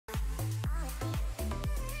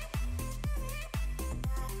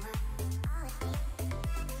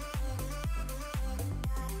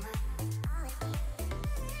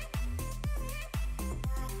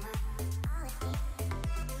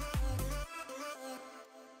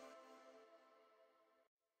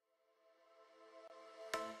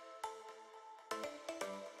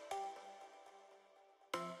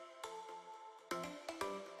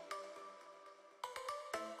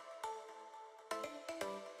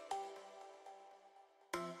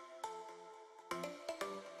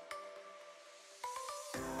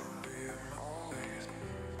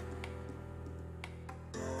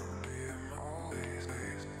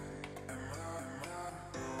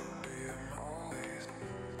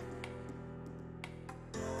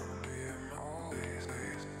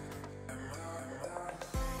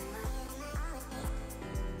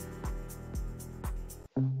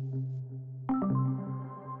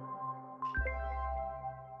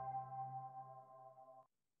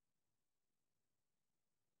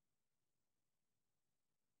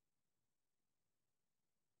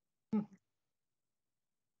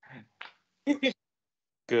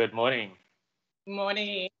Good morning.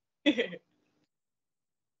 Morning.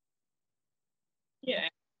 Yeah,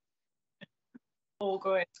 all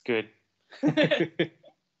good. It's good.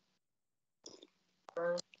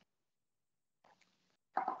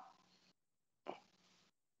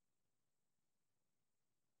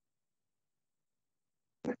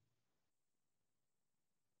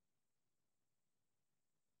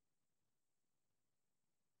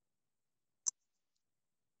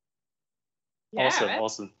 Awesome, Yeah.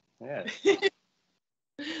 awesome. Yeah.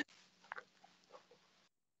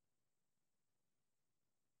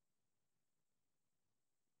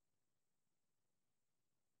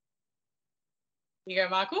 You go,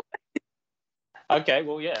 Michael. Okay,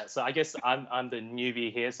 well, yeah. So I guess I'm the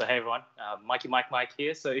newbie here. So hey everyone, Mikey Mike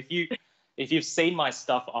here. So if you've seen my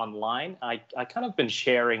stuff online, I kind of been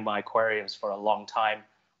sharing my aquariums for a long time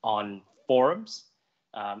on forums.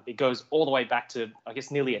 It goes all the way back to I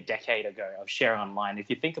guess nearly a decade ago of sharing online. If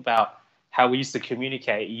you think about how we used to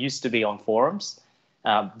communicate, it used to be on forums.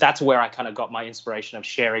 That's where I kind of got my inspiration of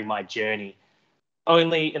sharing my journey.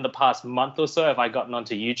 Only in the past month or so have I gotten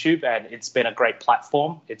onto YouTube, and it's been a great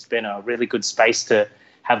platform. It's been a really good space to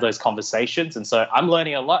have those conversations, and so I'm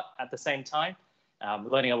learning a lot at the same time.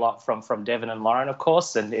 Learning a lot from Devin and Lauren, of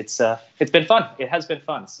course, and it's been fun. It has been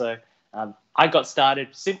fun. So I got started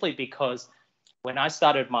simply because when I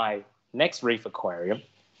started my next reef aquarium,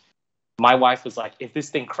 my wife was like, "If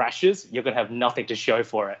this thing crashes, you're gonna have nothing to show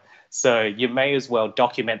for it. So you may as well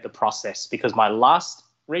document the process." Because my last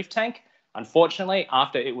reef tank, unfortunately,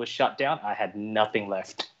 after it was shut down, I had nothing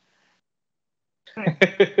left.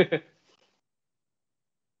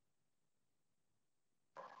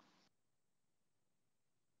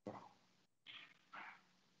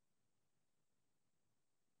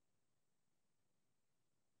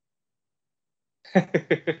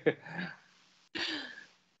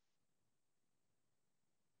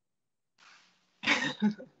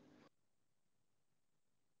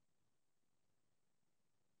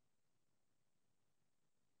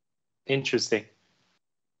 Interesting.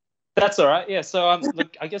 That's all right. Yeah. So,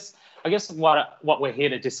 look, I guess what we're here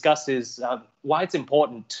to discuss is why it's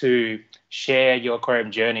important to share your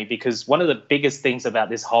aquarium journey. Because one of the biggest things about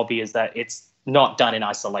this hobby is that it's not done in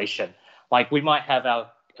isolation. Like we might have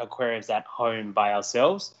our aquariums at home by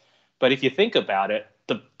ourselves, but if you think about it,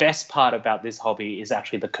 the best part about this hobby is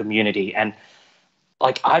actually the community. And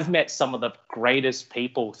like I've met some of the greatest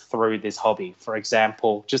people through this hobby. For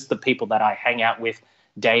example, just the people that I hang out with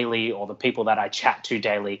daily or the people that I chat to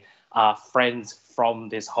daily are friends from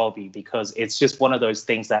this hobby because it's just one of those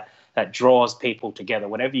things that draws people together.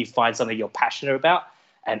 Whenever you find something you're passionate about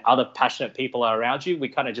and other passionate people are around you, we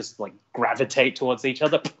kind of just like gravitate towards each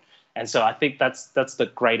other. And so I think that's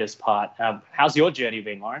the greatest part. How's your journey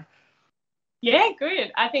been, Lauren? Yeah,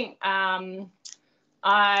 good. I think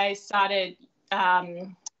I started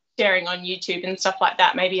sharing on YouTube and stuff like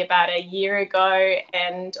that maybe about a year ago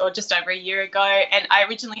or just over a year ago. And I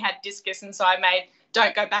originally had discus, and so I made,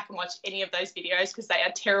 don't go back and watch any of those videos because they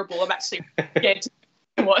are terrible. I'm actually scared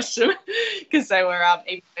to watch them because they were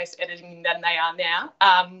even worse editing than they are now.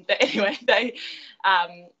 But anyway,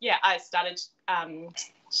 I started sharing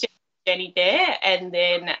Jenny there, and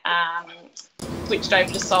then switched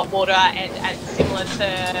over to saltwater, and similar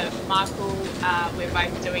to Michael, we're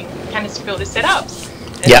both doing canister filter setups.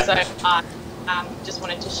 And so I just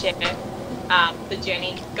wanted to share the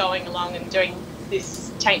journey going along and doing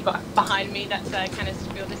this tank behind me that's a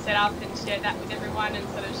canister filter setup, and share that with everyone and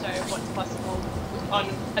sort of show what's possible on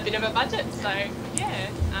a bit of a budget. So yeah,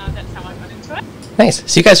 that's how I got into it.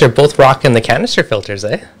 Nice. So you guys are both rocking the canister filters,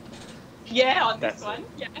 eh? Yeah, on this one.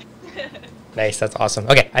 Yeah. Nice. That's awesome.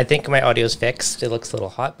 Okay, I think my audio's fixed. It looks a little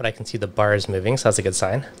hot, but I can see the bars moving, so that's a good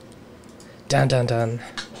sign. Dun dun dun.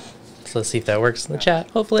 So let's see if that works in the chat.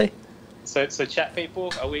 Hopefully. So chat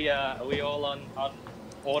people, are we all on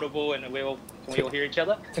Audible and can we all hear each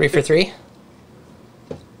other? 3 for 3.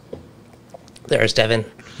 There's Devin.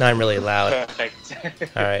 Now I'm really loud.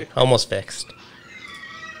 Perfect. All right, almost fixed.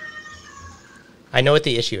 I know what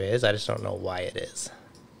the issue is. I just don't know why it is.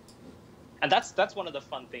 And that's one of the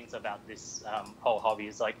fun things about this whole hobby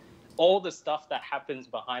is like all the stuff that happens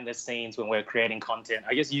behind the scenes when we're creating content.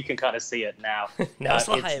 I guess you can kind of see it now. Now it's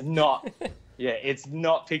it's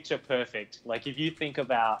not picture perfect. Like if you think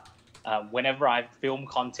about whenever I film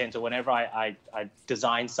content or whenever I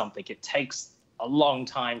design something, it takes a long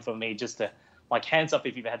time for me just to, like, hands up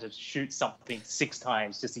if you've had to shoot something 6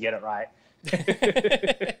 times just to get it right.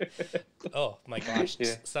 Oh my gosh.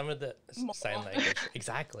 Yeah. Some of the sign language.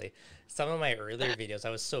 Exactly. Some of my earlier videos, I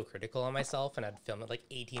was so critical on myself and I'd film it like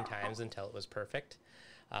 18 times until it was perfect.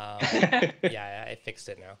 Yeah, I fixed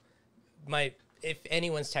it now. if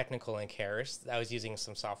anyone's technical and cares, I was using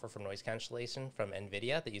some software for noise cancellation from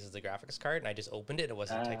NVIDIA that uses the graphics card, and I just opened it. It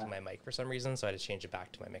wasn't detecting my mic for some reason, so I had to change it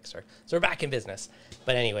back to my mixer. So we're back in business.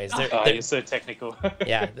 But anyways, you're so technical.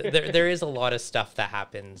 yeah, there is a lot of stuff that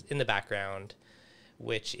happens in the background,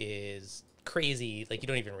 which is crazy. Like, you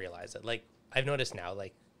don't even realize it. Like, I've noticed now,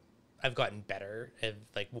 like, I've gotten better at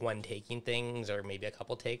like one taking things or maybe a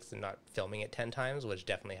couple takes and not filming it 10 times, which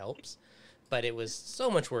definitely helps. But it was so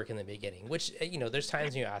much work in the beginning, which, you know, there's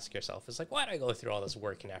times you ask yourself, it's like, why do I go through all this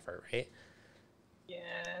work and effort, right? Yeah,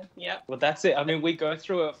 yep. Well, that's it. I mean, we go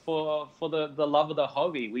through it for the love of the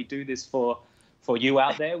hobby. We do this for you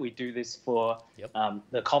out there. We do this for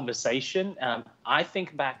the conversation. I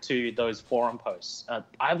think back to those forum posts.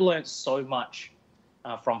 I've learned so much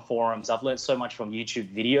from forums. I've learned so much from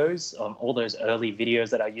YouTube videos, all those early videos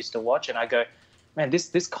that I used to watch. And I go, man,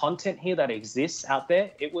 this content here that exists out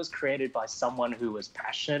there, it was created by someone who was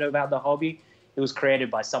passionate about the hobby. It was created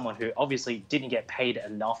by someone who obviously didn't get paid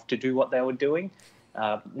enough to do what they were doing.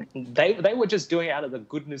 They were just doing it out of the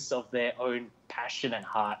goodness of their own passion and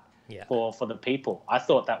heart for the people. I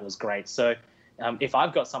thought that was great. So if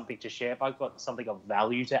I've got something to share, if I've got something of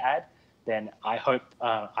value to add, then I hope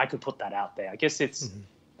I could put that out there. I guess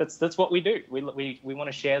that's what we do. We want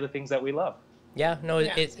to share the things that we love. Yeah, no,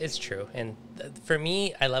 it's true. And for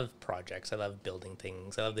me, I love projects. I love building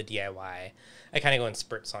things. I love the DIY. I kind of go in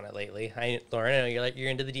spurts on it lately. Lauren, I know you're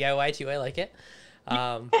into the DIY too. I like it.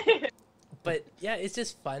 But yeah, it's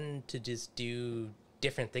just fun to just do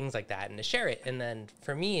different things like that and to share it. And then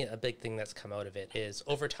for me, a big thing that's come out of it is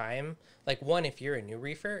over time, like one, if you're a new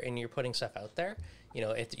reefer and you're putting stuff out there, you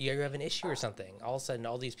know, if you have an issue or something, all of a sudden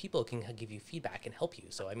all these people can give you feedback and help you.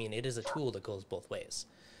 So, I mean, it is a tool that goes both ways.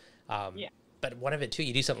 But one of it too,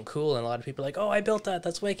 you do something cool and a lot of people are like, oh, I built that.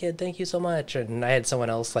 That's wicked. Thank you so much. And I had someone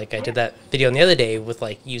else, like I did that video the other day with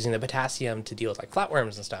like using the potassium to deal with like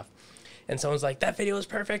flatworms and stuff. And someone's like, that video was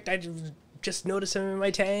perfect. I just noticed them in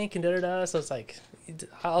my tank and da-da-da. So it's like,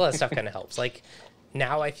 all that stuff kind of helps. Like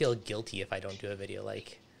now I feel guilty if I don't do a video.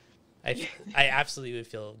 Like I absolutely would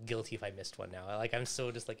feel guilty if I missed one now. Like I'm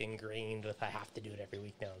so just like ingrained with I have to do it every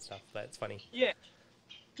week now and stuff, but it's funny. Yeah.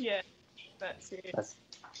 That's it.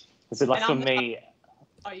 Is it like for me?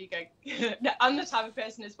 Oh, you go. I'm the type of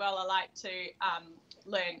person as well. I like to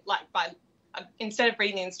learn, like by instead of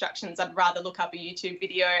reading the instructions, I'd rather look up a YouTube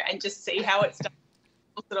video and just see how it's done.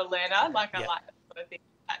 Sort of learner, like I like that sort of thing.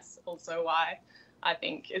 That's also why I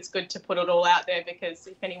think it's good to put it all out there, because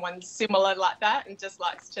if anyone's similar like that and just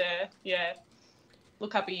likes to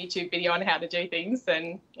look up a YouTube video on how to do things,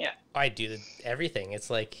 then I do everything. It's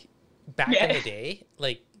like back in the day,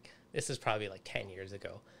 like this is probably like 10 years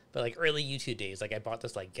ago. But like early YouTube days, like I bought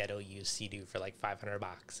this like ghetto used Sea-Doo for like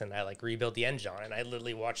 $500, and I like rebuilt the engine on it. And I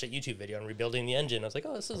literally watched a YouTube video on rebuilding the engine. I was like,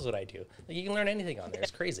 oh, this is what I do. Like you can learn anything on there.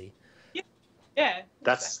 It's crazy. Yeah.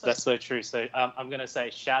 That's so true. So I'm gonna say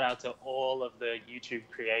shout out to all of the YouTube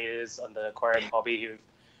creators on the aquarium hobby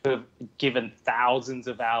who've given thousands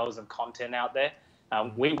of hours of content out there.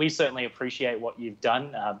 We certainly appreciate what you've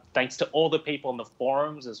done. Thanks to all the people on the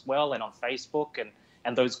forums as well and on Facebook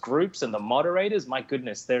and those groups and the moderators. My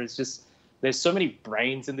goodness, there's so many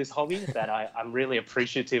brains in this hobby that I'm really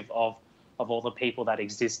appreciative of all the people that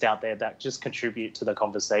exist out there that just contribute to the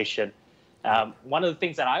conversation. One of the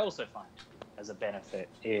things that I also find as a benefit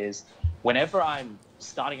is whenever I'm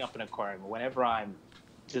starting up an aquarium or whenever I'm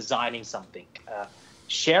designing something,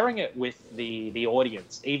 sharing it with the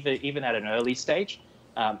audience, even at an early stage,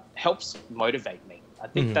 helps motivate me. I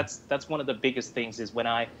think that's one of the biggest things is when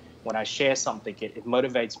I share something, it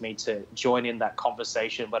motivates me to join in that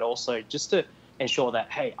conversation, but also just to ensure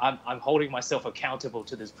that, hey, I'm holding myself accountable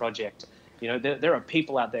to this project. You know, there are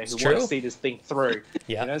people out there who want to see this thing through.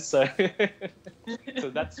 You know, so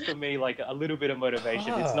that's for me like a little bit of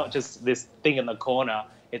motivation. It's not just this thing in the corner.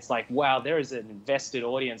 It's like, wow, there is an invested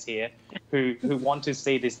audience here who want to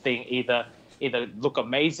see this thing either look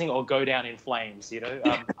amazing or go down in flames. You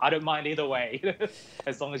know, I don't mind either way,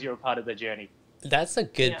 as long as you're a part of the journey. That's a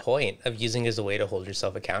good point of using it as a way to hold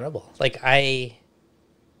yourself accountable. Like I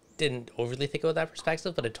didn't overly think about that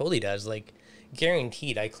perspective, but it totally does. Like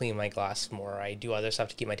guaranteed I clean my glass more. I do other stuff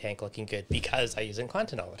to keep my tank looking good because I use it in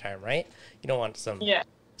content all the time, right? You don't want some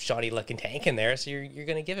shoddy looking tank in there, so you're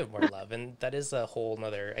going to give it more love. And that is a whole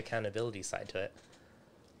nother accountability side to it.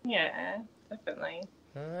 Yeah, definitely.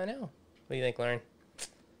 I know. What do you think, Lauren?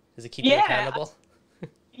 Does it keep you accountable?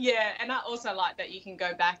 Yeah, and I also like that you can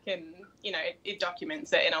go back and, you know, it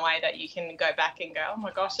documents it in a way that you can go back and go, oh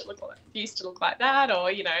my gosh, it used to look like that, or,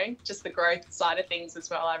 you know, just the growth side of things as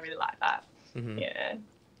well. I really like that. Yeah.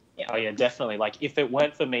 Oh yeah, definitely. Like if it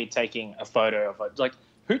weren't for me taking a photo of it, like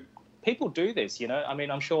people do this, you know. I mean,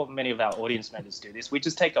 I'm sure many of our audience members do this. We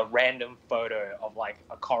just take a random photo of like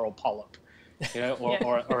a coral polyp, you know,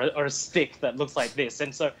 or a stick that looks like this.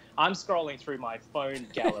 And so I'm scrolling through my phone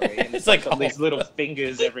gallery, and it's like all these little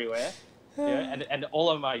fingers everywhere. Yeah, and all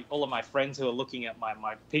of my friends who are looking at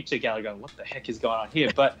my picture gallery going, what the heck is going on here?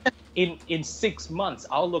 But in 6 months,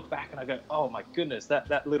 I'll look back and I go, oh my goodness,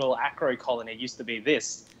 that little acro colony used to be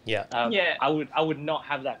this. Yeah. I would not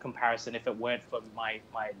have that comparison if it weren't for my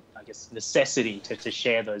I guess necessity to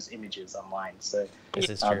share those images online. So This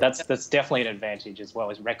is true. that's definitely an advantage as well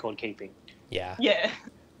as record keeping. Yeah. Yeah.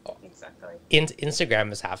 Exactly.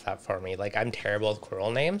 Instagram is half that for me. Like, I'm terrible with coral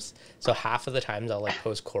names, so half of the times I'll like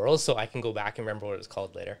post corals so I can go back and remember what it's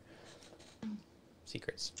called later.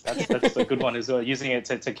 Secrets. That's a good one as well. Using it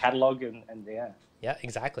to catalog and yeah. Yeah,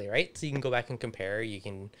 exactly, right? So you can go back and compare. You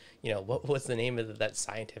can, you know, what's the name of that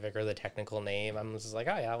scientific or the technical name? I'm just like,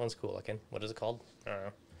 oh yeah, that one's cool looking. What is it called? I don't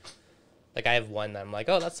know. Like, I have one that I'm like,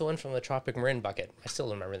 oh, that's the one from the Tropic Marin bucket. I still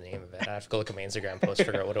don't remember the name of it. I have to go look at my Instagram post,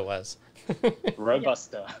 figure out what it was.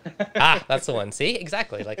 Robusta. That's the one. See?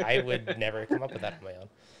 Exactly. Like, I would never come up with that on my own.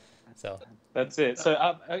 So that's it. So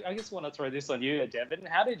I just want to throw this on you, Devin.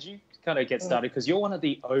 How did you kind of get started? Because you're one of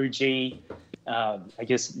the OG, I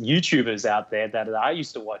guess, YouTubers out there that I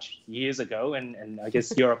used to watch years ago, and I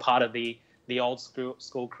guess you're a part of the old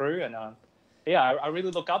school crew. And yeah, I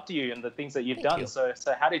really look up to you and the things that you've done. So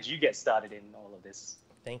how did you get started in all of this?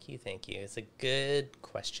 Thank you. It's a good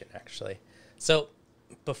question, actually. So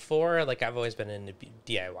before, like, I've always been into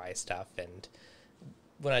DIY stuff, and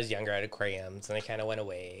when I was younger, I had aquariums, and I kind of went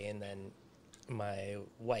away, and then my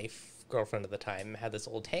girlfriend at the time, had this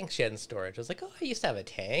old tank she had in storage. I was like, oh, I used to have a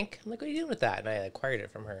tank. I'm like, what are you doing with that? And I acquired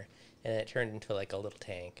it from her, and it turned into like a little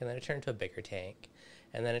tank, and then it turned into a bigger tank,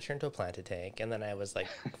 and then it turned to a planted tank, and then I was like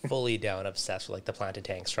fully down obsessed with like the planted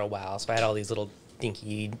tanks for a while. So I had all these little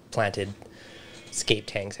dinky planted scape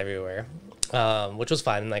tanks everywhere, which was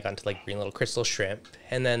fun. Like, onto like green little crystal shrimp,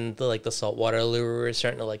 and then the saltwater lure was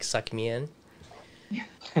starting to like suck me in.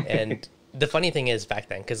 And the funny thing is, back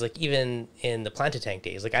then, because like even in the planted tank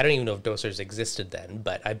days, like I don't even know if dosers existed then,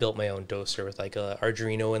 but I built my own doser with like a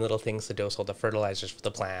Arduino and little things to dose all the fertilizers for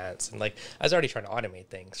the plants, and like I was already trying to automate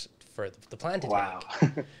things for the planted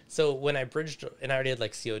tank. So when I bridged, and I already had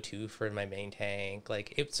like CO2 for my main tank,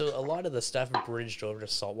 so a lot of the stuff bridged over to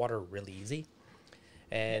saltwater really easy.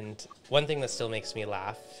 And one thing that still makes me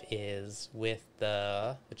laugh is with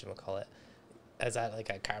the whatchamacallit, as I like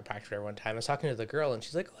a chiropractor one time, I was talking to the girl, and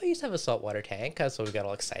she's like, oh, I used to have a saltwater tank. So we got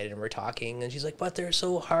all excited and we're talking, and she's like, but they're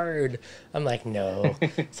so hard. I'm like, no.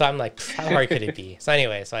 So I'm like, how hard could it be? So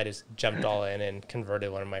anyway, I just jumped all in and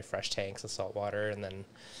converted one of my fresh tanks to saltwater, and then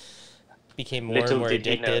became more and more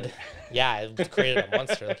addicted. Yeah, it created a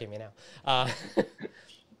monster. Look at me now.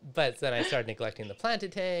 But then I started neglecting the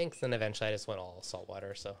planted tanks, and eventually I just went all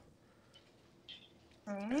saltwater. So.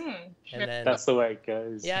 And then that's the way it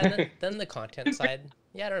goes. Yeah, and then the content side.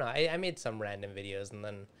 Yeah, I don't know. I made some random videos, and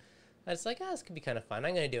then I was like, oh, this could be kind of fun.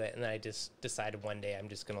 I'm going to do it. And then I just decided one day I'm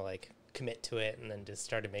just going to like commit to it, and then just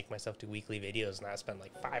started making myself do weekly videos. And I spent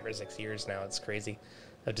like 5 or 6 years now. It's crazy.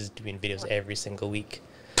 I'm just doing videos every single week.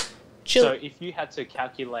 Chill. So if you had to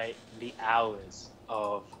calculate the hours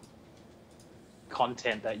of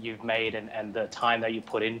content that you've made and the time that you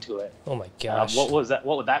put into it, oh my gosh, what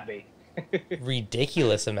would that be?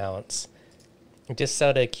 Ridiculous amounts. Just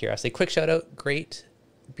out of curiosity, quick shout out, great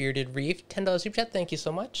bearded reef, $10 super chat, thank you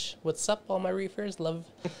so much. What's up, all my reefers?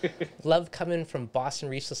 Love coming from Boston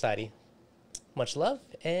Reef Society. Much love.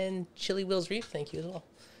 And Chili Wheels Reef, thank you as well.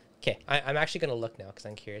 Okay, I'm actually going to look now because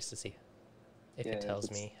I'm curious to see if it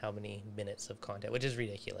tells me how many minutes of content, which is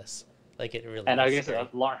ridiculous. Like, it really. And I guess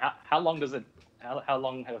how long does it? How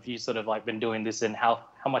long have you sort of like been doing this, and how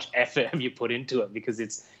much effort have you put into it? Because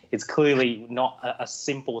it's clearly not a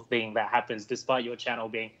simple thing that happens, despite your channel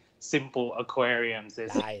being simple aquariums.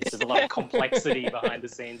 There's a lot of complexity behind the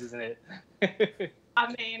scenes, isn't it?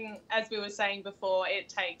 I mean, as we were saying before, it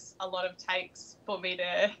takes a lot of takes for me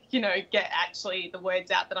to, get actually the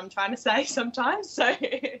words out that I'm trying to say sometimes. So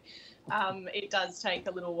it does take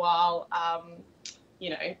a little while,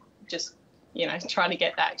 just trying to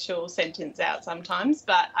get the actual sentence out sometimes.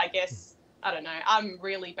 But I guess, I don't know, I'm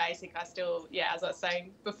really basic. I still, as I was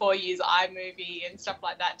saying before, use iMovie and stuff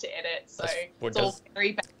like that to edit. So it's all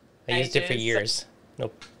very basic. I used it for years.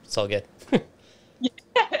 Nope, it's all good.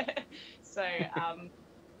 So,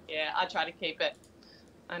 I try to keep it,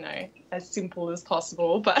 as simple as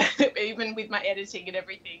possible, but even with my editing and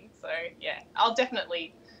everything. So, I'll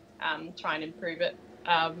definitely try and improve it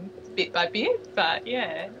bit by bit. But,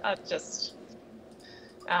 I just,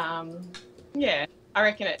 I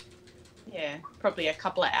reckon Yeah, probably a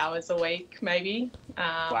couple of hours a week, maybe.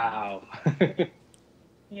 Wow.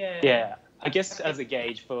 Yeah. Yeah. I guess as a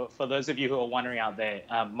gauge for those of you who are wondering out there,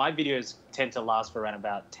 my videos tend to last for around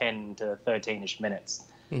about 10 to 13-ish minutes.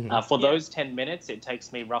 For those 10 minutes, it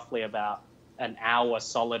takes me roughly about an hour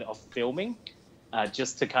solid of filming,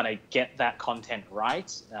 just to kind of get that content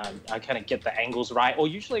right. I kind of get the angles right, or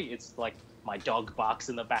usually it's like my dog barks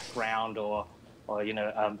in the background, or you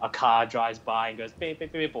know, a car drives by and goes beep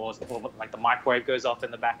beep beep, or like the microwave goes off in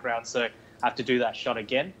the background. So I have to do that shot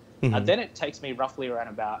again. Then it takes me roughly around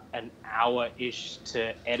about an hour-ish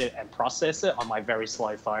to edit and process it on my very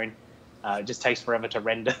slow phone. It just takes forever to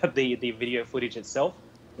render the video footage itself.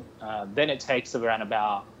 Then it takes around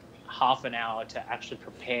about half an hour to actually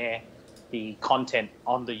prepare the content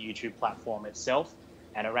on the YouTube platform itself,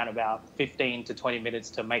 and around about 15 to 20 minutes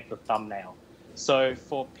to make the thumbnail. So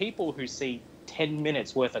for people who see 10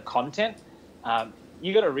 minutes worth of content,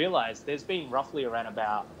 you got to realize there's been roughly around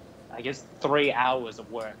about, I guess, 3 hours of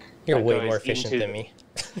work. You're way more efficient than me.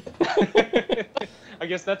 I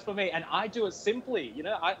guess that's for me. And I do it simply. You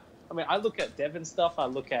know, I mean, I look at Devin's stuff. I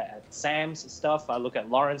look at Sam's stuff. I look at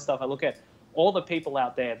Lauren's stuff. I look at all the people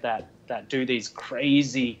out there that do these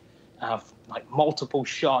crazy, like multiple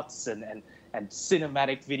shots and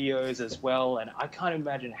cinematic videos as well. And I can't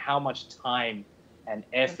imagine how much time and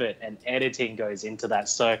effort and editing goes into that.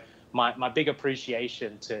 So my big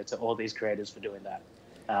appreciation to all these creators for doing that.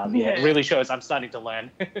 Yeah, it really shows I'm starting to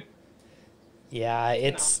learn. Yeah,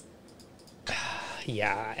 it's...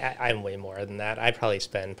 Yeah, I'm way more than that. I probably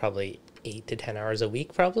spend 8 to 10 hours a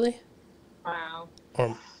week, probably. Wow.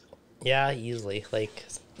 Or, yeah, easily. Like,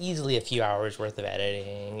 easily a few hours worth of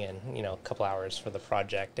editing and, you know, a couple hours for the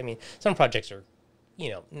project. I mean, some projects are,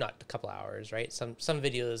 you know, not a couple hours, right? Some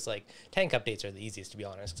videos, like, tank updates are the easiest, to be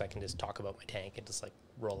honest, because I can just talk about my tank and just, like,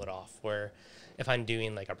 roll it off. Where if I'm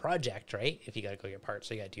doing, like, a project, right, if you got to go get parts,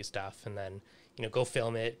 so you got to do stuff, and then, you know, go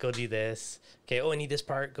film it, go do this. Okay, oh, I need this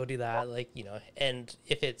part, go do that. Like, you know, and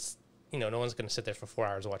if it's, you know, no one's going to sit there for 4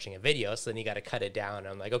 hours watching a video, so then you got to cut it down. And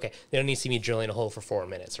I'm like, okay, they don't need to see me drilling a hole for 4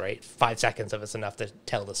 minutes, right? 5 seconds of it's enough to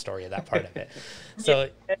tell the story of that part of it. So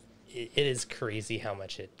it is crazy how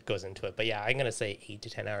much it goes into it. But yeah, I'm going to say 8 to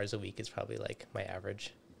 10 hours a week is probably like my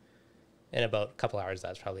average. And about a couple hours,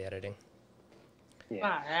 that's probably editing.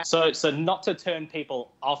 Yeah. So not to turn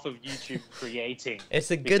people off of YouTube creating. It's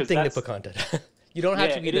a good thing to put content. You don't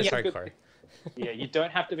have to be this hardcore. Yeah, you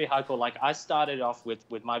don't have to be hardcore. Like, I started off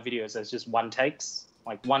with my videos as just one takes,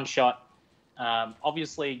 like one shot.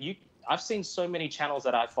 Obviously, I've seen so many channels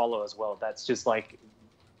that I follow as well. That's just like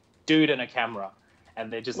dude and a camera, and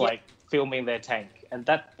they're just like filming their tank. And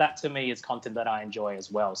that to me is content that I enjoy as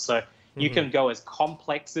well. So you can go as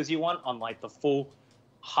complex as you want on like the full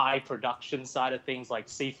high production side of things, like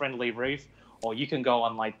Sea Friendly Reef, or you can go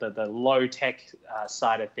on like the low tech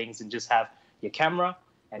side of things and just have your camera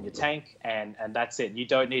and your tank, and that's it. You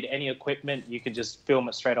don't need any equipment. You can just film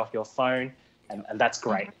it straight off your phone, and that's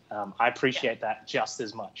great. I appreciate that just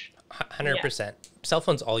as much. 100%. Cell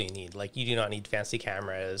phone's all you need. Like, you do not need fancy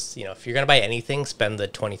cameras. You know, if you're going to buy anything, spend the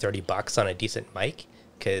 $20-30 on a decent mic,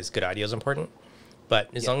 because good audio is important.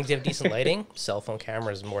 But as long as you have decent lighting, cell phone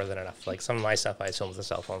camera is more than enough. Like, some of my stuff I film with a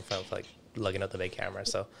cell phone, like lugging out the big camera.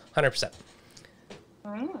 So 100%.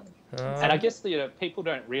 And I guess, you know, people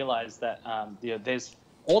don't realize that you know, there's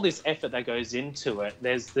all this effort that goes into it.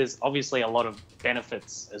 There's obviously a lot of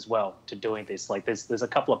benefits as well to doing this. Like, there's a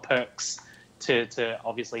couple of perks to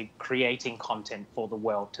obviously creating content for the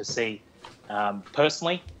world to see.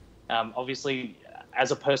 Personally, obviously,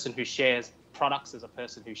 as a person who shares products, as a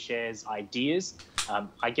person who shares ideas,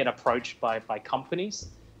 I get approached by companies.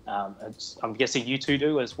 I'm guessing you two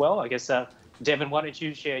do as well. I guess, Devin, why don't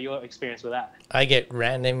you share your experience with that? I get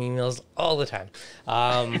random emails all the time.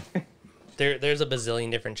 There's a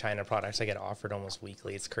bazillion different China products I get offered almost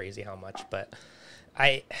weekly. It's crazy how much, but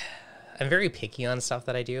I'm very picky on stuff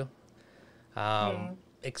that I do.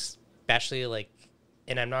 Especially like,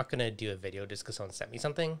 and I'm not going to do a video just because someone sent me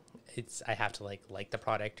something. I have to like the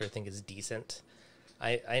product or think it's decent.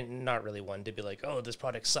 I'm not really one to be like, oh, this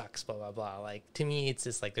product sucks, blah, blah, blah. Like, to me, it's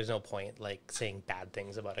just like, there's no point like saying bad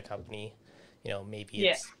things about a company. You know, maybe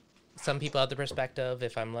it's some people have the perspective.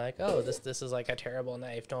 If I'm like, oh, this is like a terrible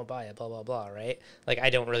knife, don't buy it, blah, blah, blah, right? Like, I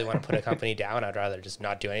don't really want to put a company down. I'd rather just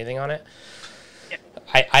not do anything on it.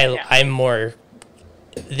 I'm more,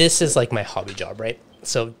 this is like my hobby job, right?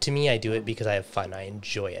 So to me, I do it because I have fun. I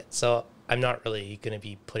enjoy it. So I'm not really going to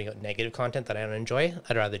be putting out negative content that I don't enjoy.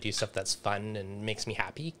 I'd rather do stuff that's fun and makes me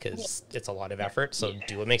happy, because it's a lot of effort. So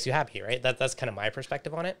do what makes you happy, right? That's kind of my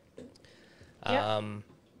perspective on it.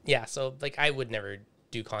 Yeah, so like, I would never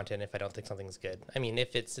do content if I don't think something's good. I mean,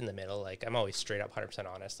 if it's in the middle, like I'm always straight up 100%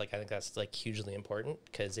 honest. Like I think that's like hugely important,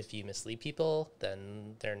 because if you mislead people,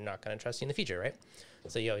 then they're not going to trust you in the future, right?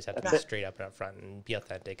 So you always have to be straight up and upfront and be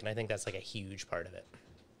authentic, and I think that's like a huge part of it.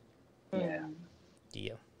 Yeah.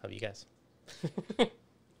 Yeah. How about you guys?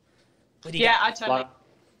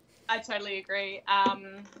 I totally agree.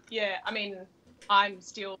 Yeah, I mean, I'm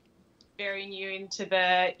still very new into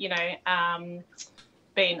the,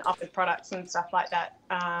 being offered products and stuff like that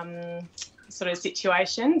sort of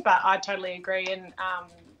situation, but I totally agree. And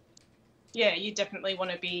yeah, you definitely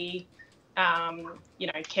want to be,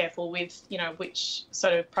 careful with, which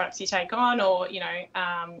sort of products you take on, or, you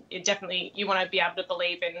want to be able to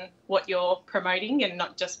believe in what you're promoting and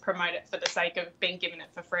not just promote it for the sake of being given it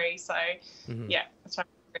for free. So yeah, I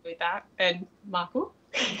totally agree with that. And Michael?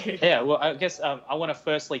 Yeah, well, I guess I want to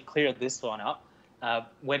firstly clear this one up.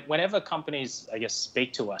 Whenever companies, I guess,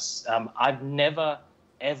 speak to us, I've never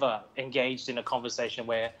ever engaged in a conversation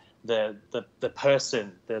where the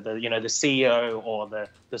person, the CEO or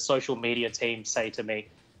the social media team say to me,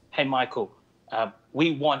 "Hey, Michael,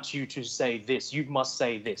 we want you to say this. You must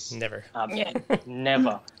say this." Never.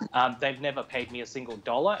 Never. They've never paid me a single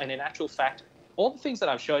dollar, and in actual fact, all the things that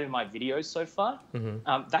I've shown in my videos so far,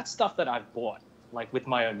 that's stuff that I've bought, like with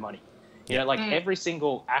my own money. Every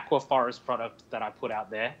single Aquaforest product that I put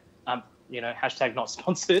out there, hashtag not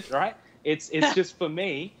sponsored, right? It's just for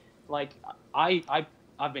me. Like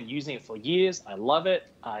I've been using it for years. I love it.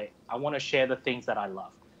 I want to share the things that I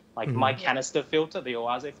love. Like my canister filter, the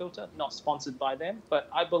Oase filter, not sponsored by them, but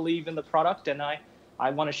I believe in the product and I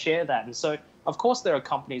want to share that. And so, of course, there are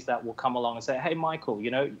companies that will come along and say, "Hey, Michael,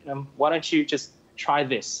 why don't you just try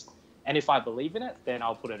this?" And if I believe in it, then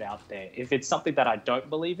I'll put it out there. If it's something that I don't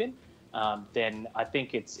believe in, then I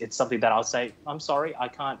think it's something that I'll say, "I'm sorry, I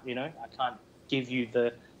can't give you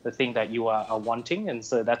the thing that you are wanting." And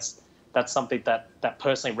so that's something that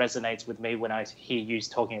personally resonates with me when I hear you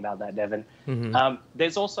talking about that, Devin.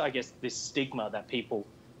 There's also, I guess, this stigma that people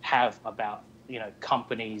have about,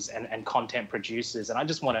 companies and content producers. And I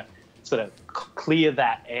just want to sort of clear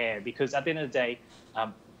that air, because at the end of the day,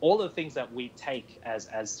 all the things that we take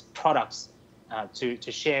as products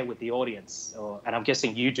to share with the audience, and I'm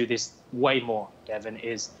guessing you do this way more, Devin,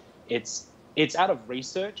 is it's out of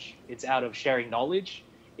research, it's out of sharing knowledge,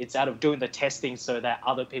 it's out of doing the testing so that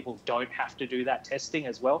other people don't have to do that testing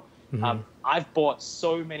as well. I've bought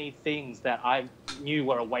so many things that I knew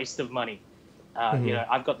were a waste of money.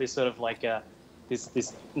 I've got this sort of like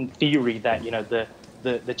this theory that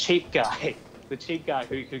the cheap guy,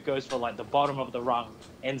 who goes for like the bottom of the rung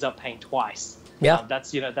ends up paying twice. Yeah,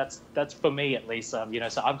 that's for me at least.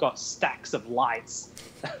 So I've got stacks of lights.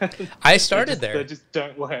 I started there. They just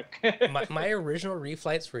don't work. my original reef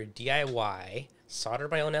lights were DIY.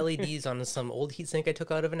 Soldered my own LEDs on some old heatsink I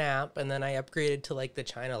took out of an app, and then I upgraded to like the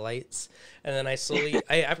China lights, and then I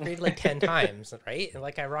upgraded like 10 times, right? And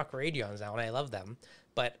like I rock Radions now, and I love them.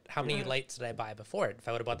 But how many lights did I buy before it? If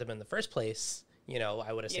I would have bought them in the first place,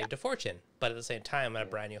 I would have saved a fortune. But at the same time, I'm a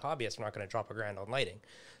brand new hobbyist. I'm not going to drop $1,000 on lighting.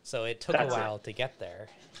 So it took a while to get there.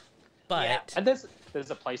 But and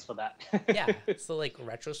there's a place for that. Yeah. So like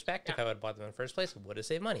retrospect, if I would have bought them in the first place, I would have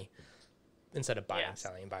saved money. Instead of buying,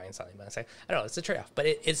 selling. I don't know, it's a trade-off, but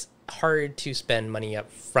it's hard to spend money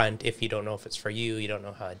up front if you don't know if it's for you. You don't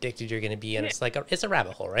know how addicted you're going to be, and it's like it's a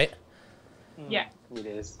rabbit hole, right? Yeah, it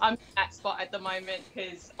is. I'm in that spot at the moment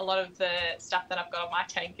because a lot of the stuff that I've got on my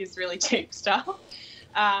tank is really cheap stuff,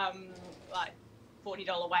 like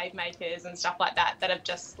 $40 wave makers and stuff like that have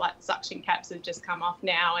just like suction caps have just come off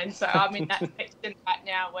now, and so I'm in that section right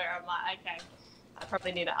now where I'm like, okay, I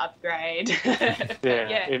probably need to upgrade.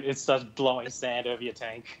 It starts blowing sand over your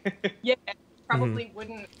tank. Probably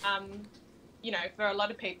wouldn't, for a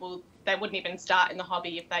lot of people, they wouldn't even start in the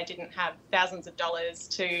hobby if they didn't have thousands of dollars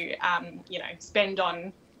to, spend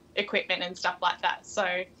on equipment and stuff like that.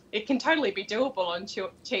 So it can totally be doable on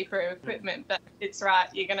cheaper equipment, but it's right,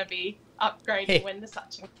 you're going to be upgrading when the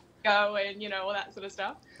suction go and, all that sort of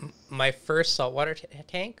stuff. My first saltwater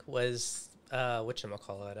tank was,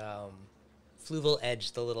 whatchamacallit, Fluval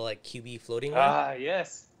Edge, the little like QB floating one. Ah,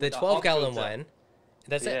 yes. The 12-gallon one.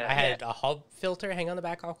 That's it. I had a hub filter hang on the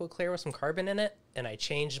back, aqua clear with some carbon in it, and I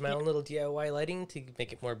changed my own little DIY lighting to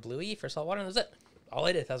make it more bluey for saltwater, and that's it. All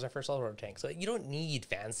I did. That was my first saltwater tank. So you don't need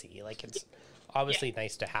fancy. Like it's obviously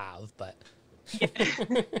nice to have, but.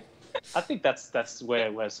 I think that's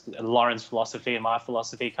where Lauren's philosophy and my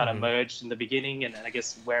philosophy kind of merged in the beginning, and I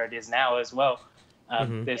guess where it is now as well.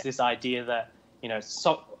 There's this idea that.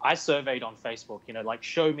 So I surveyed on Facebook, like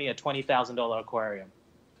show me a $20,000 aquarium.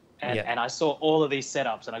 And I saw all of these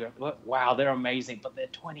setups, and I go, wow, they're amazing, but they're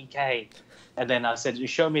 20K. And then I said,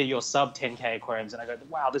 show me your sub 10K aquariums, and I go,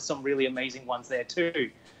 wow, there's some really amazing ones there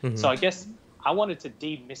too. So I guess I wanted to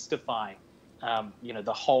demystify,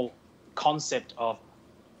 the whole concept of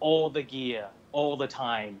all the gear, all the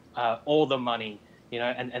time, all the money,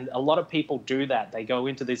 and a lot of people do that. They go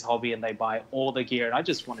into this hobby and they buy all the gear. And I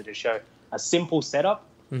just wanted to show a simple setup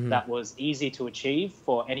that was easy to achieve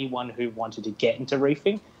for anyone who wanted to get into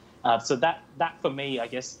reefing. So that for me, I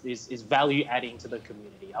guess, is value adding to the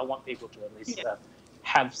community. I want people to at least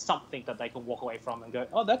have something that they can walk away from and go,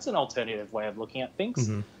 oh, that's an alternative way of looking at things.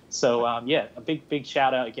 So a big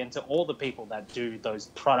shout out again to all the people that do those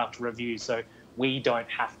product reviews, so we don't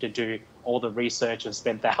have to do all the research and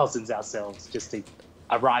spend thousands ourselves just to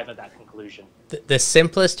arrive at that conclusion. The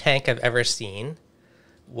simplest tank I've ever seen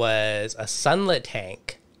was a sunlit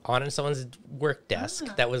tank on someone's work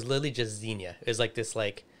desk that was literally just Xenia. It was like this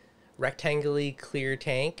rectangularly clear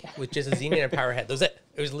tank with just a Xenia and a power head. That was it.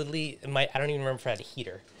 It was literally I don't even remember if I had a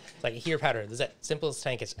heater. It's like a heater powder. This is it. Simplest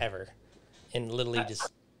tank it's ever. And literally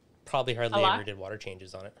just probably hardly ever did water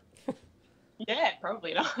changes on it. Yeah,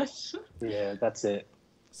 probably not. Yeah, that's it.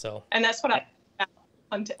 So. And that's what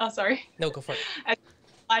sorry. No, go for it. I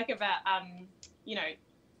like about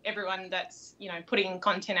everyone that's putting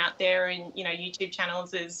content out there and YouTube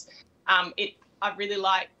channels is I really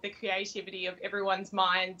like the creativity of everyone's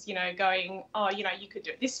minds, going, oh, you could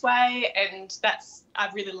do it this way. And I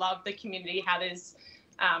really love the community, how there's,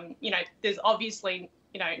 there's obviously,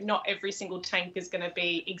 not every single tank is going to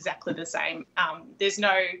be exactly the same. There's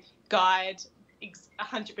no guide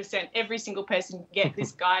 100%. Every single person can get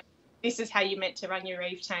this guide. This is how you're meant to run your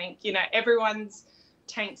reef tank. Everyone's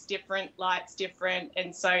tank's different, light's different.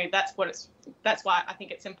 And so that's why I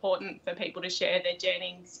think it's important for people to share their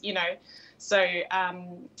journeys, so,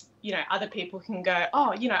 other people can go,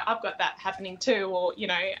 oh, I've got that happening too, or,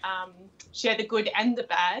 share the good and the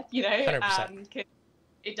bad, 'cause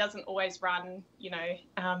it doesn't always run,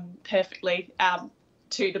 perfectly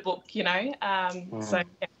to the book, So,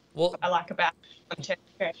 yeah, well, I like about content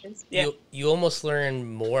creators. Yeah. You almost learn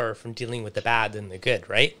more from dealing with the bad than the good,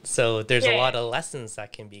 right? So there's a lot of lessons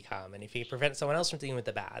that can become. And if you prevent someone else from dealing with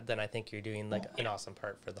the bad, then I think you're doing an awesome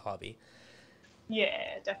part for the hobby.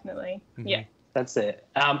 Yeah, definitely. Yeah, that's it.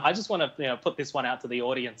 I just want to put this one out to the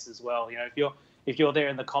audience as well. If you're there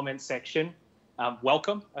in the comments section,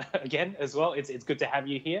 welcome again as well. It's good to have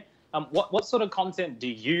you here. What sort of content do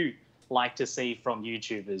you like to see from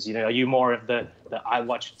YouTubers? Are you more of the I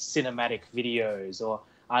watch cinematic videos, or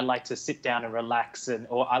I like to sit down and relax,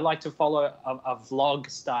 or I like to follow a vlog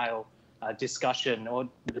style discussion, or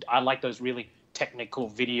I like those really technical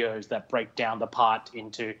videos that break down the part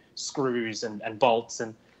into screws and bolts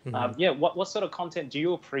and what sort of content do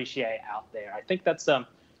you appreciate out there? I think that's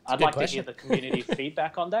I'd like to hear the community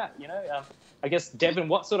feedback on that. I guess, Devin,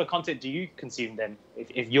 what sort of content do you consume then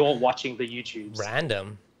if you're watching the YouTubes?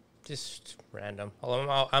 Just random.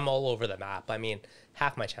 I'm all over the map. I mean,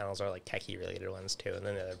 half my channels are like techie related ones too, and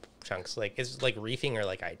then the other chunks it's like reefing or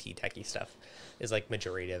like IT techie stuff is like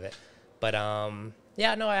majority of it. But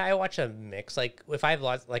I watch a mix. Like if I have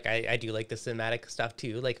lots, like I do like the cinematic stuff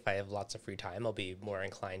too. Like if I have lots of free time, I'll be more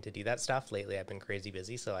inclined to do that stuff. Lately, I've been crazy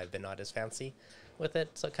busy, so I've been not as fancy with it.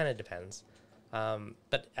 So it kind of depends.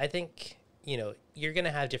 But I think you're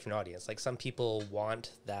gonna have different audience. Like some people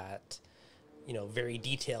want that, very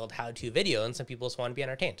detailed how-to video, and some people just want to be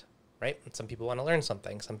entertained, right? And some people want to learn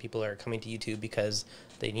something. Some people are coming to YouTube because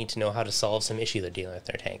they need to know how to solve some issue they're dealing with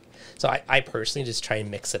their tank. So I personally just try and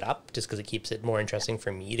mix it up just because it keeps it more interesting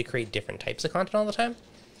for me to create different types of content all the time.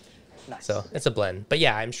 Nice. So it's a blend. But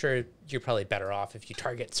yeah, I'm sure you're probably better off if you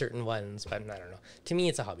target certain ones, but I don't know. To me,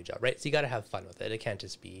 it's a hobby job, right? So you got to have fun with it. It can't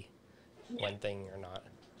just be one thing or not.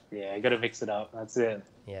 Yeah, you got to mix it up. That's it.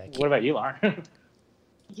 Yeah. What about you, Lauren?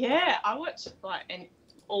 Yeah, I watch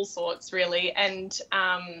all sorts really, and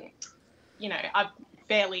I'm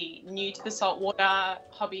fairly new to the saltwater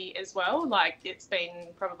hobby as well. Like it's been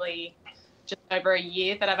probably just over a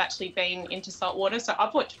year that I've actually been into saltwater, so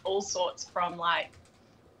I've watched all sorts from how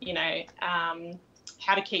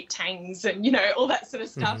to keep tangs and all that sort of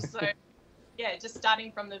stuff. So yeah, just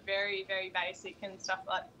starting from the very, very basic and stuff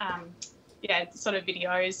like sort of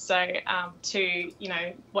videos. So to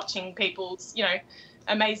watching people's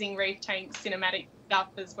amazing reef tank cinematic stuff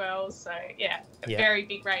as well. So a very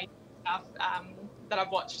big range of stuff that I've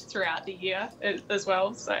watched throughout the year as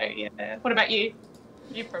well. So yeah, what about you?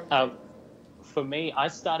 You probably. For me, I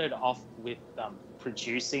started off with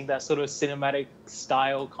producing that sort of cinematic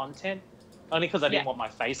style content, only because I didn't want my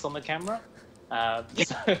face on the camera.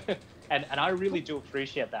 and I really do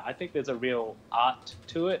appreciate that. I think there's a real art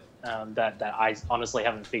to it that I honestly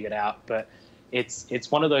haven't figured out. But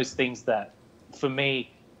it's one of those things that, for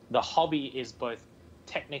me, the hobby is both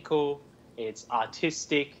technical, it's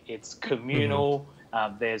artistic, it's communal.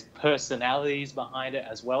 There's personalities behind it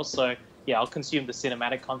as well. So yeah, I'll consume the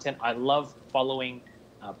cinematic content. I love following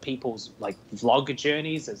people's like vlog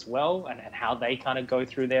journeys as well, and how they kind of go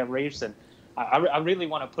through their reefs. And I really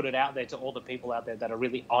want to put it out there to all the people out there that are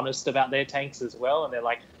really honest about their tanks as well. And they're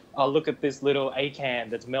like, oh, look at this little acan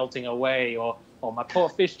that's melting away, or my poor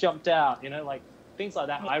fish jumped out, you know, like things like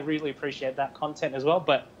that. I really appreciate that content as well.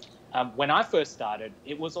 But when I first started,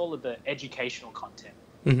 it was all of the educational content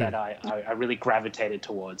that I really gravitated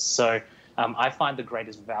towards. So I find the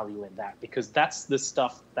greatest value in that, because that's the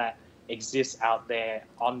stuff that exists out there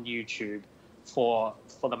on YouTube for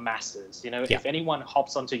the masses. You know, if anyone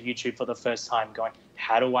hops onto YouTube for the first time going,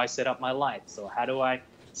 how do I set up my lights, or how do I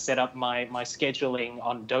set up my scheduling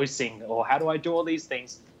on dosing, or how do I do all these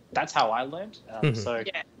things, that's how I learned. So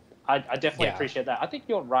I definitely appreciate that. I think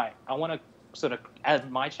you're right. I want to sort of, as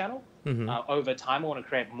my channel, over time, I want to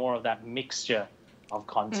create more of that mixture of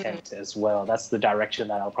content as well. That's the direction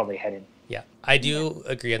that I'll probably head in. Yeah, I do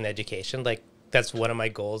agree on the education. Like, that's one of my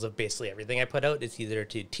goals of basically everything I put out, is either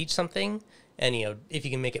to teach something, and, you know, if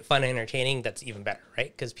you can make it fun and entertaining, that's even better,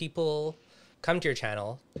 right? Because people come to your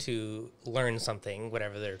channel to learn something,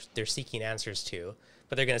 whatever they're seeking answers to,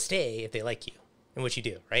 but they're going to stay if they like you and what you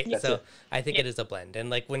do, right? So I think it is a blend. And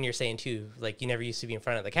like when you're saying too, like you never used to be in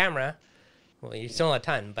front of the camera, well, you still not a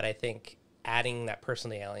ton, but I think adding that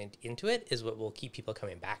personality into it is what will keep people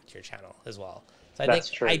coming back to your channel as well. So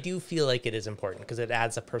I do feel like it is important, because it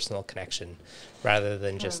adds a personal connection rather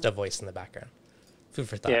than just a voice in the background. Food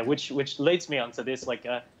for thought. Yeah, which leads me on to this. Like,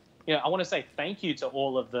 you know, I want to say thank you to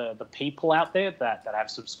all of the people out there that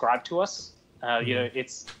have subscribed to us. You know,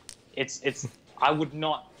 it's I would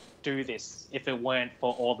not do this if it weren't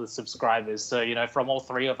for all the subscribers. So, you know, from all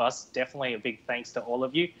three of us, definitely a big thanks to all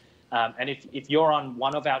of you. And if you're on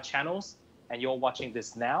one of our channels and you're watching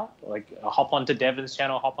this now, like, hop onto Devin's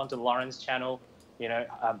channel, hop onto Lauren's channel, you know,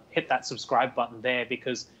 hit that subscribe button there,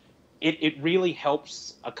 because it really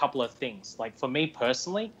helps a couple of things. Like, for me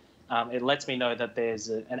personally, it lets me know that there's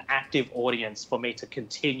an active audience for me to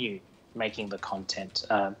continue making the content.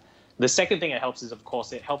 The second thing it helps is, of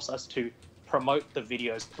course, it helps us to promote the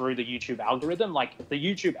videos through the YouTube algorithm. Like, the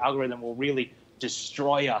YouTube algorithm will really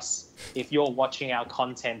destroy us if you're watching our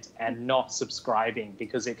content and not subscribing,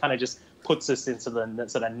 because it kind of just puts us into the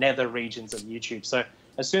sort of nether regions of YouTube. So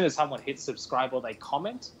as soon as someone hits subscribe or they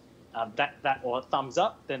comment, that or a thumbs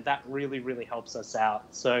up, then that really, really helps us out.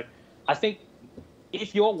 So I think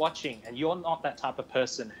if you're watching and you're not that type of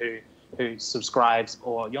person who subscribes,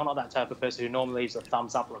 or you're not that type of person who normally leaves a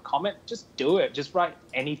thumbs up or a comment, just do it. Just write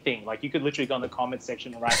anything. Like, you could literally go in the comment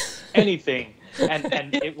section and write anything,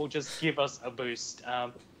 and it will just give us a boost.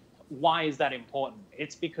 Why is that important?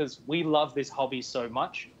 It's because we love this hobby so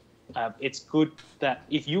much. It's good that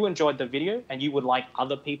if you enjoyed the video and you would like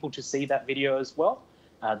other people to see that video as well,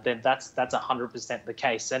 then that's 100% the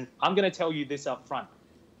case. And I'm going to tell you this up front.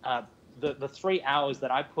 The 3 hours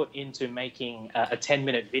that I put into making a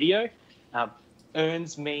 10-minute video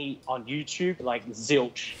earns me on YouTube like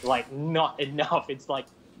zilch, like not enough. It's like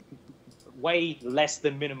way less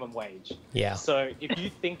than minimum wage. Yeah. So if you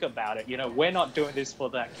think about it, you know, we're not doing this for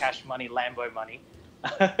that cash money, Lambo money.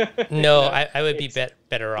 No, I would be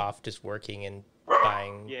better off just working and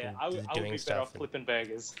buying. Yeah, I would be better off flipping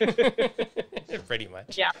burgers. Pretty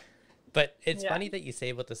much. Yeah. But it's funny that you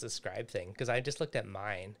say about the subscribe thing, because I just looked at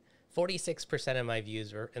mine. 46% of my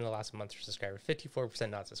views were in the last month for subscribers, 54%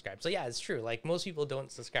 not subscribed. So yeah, it's true. Like, most people don't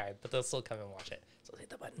subscribe, but they'll still come and watch it. So hit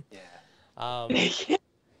the button. Yeah.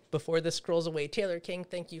 Before this scrolls away, Taylor King,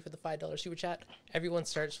 thank you for the $5 super chat. Everyone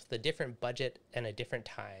starts with a different budget and a different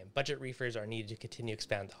time. Budget reefers are needed to continue to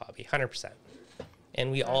expand the hobby, 100%. And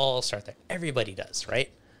we all start there. Everybody does, right?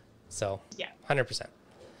 So yeah, 100%.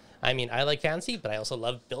 I mean, I like fancy, but I also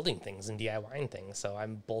love building things and DIYing things. So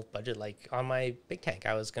I'm both budget. Like, on my big tank,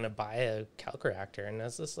 I was going to buy a calc reactor, and I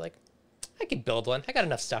was just like, I could build one. I got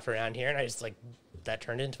enough stuff around here. And I just, like, that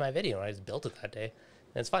turned into my video, and I just built it that day.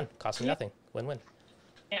 And it's fun. Cost me nothing. Win-win.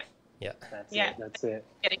 Yeah. Yeah. That's it.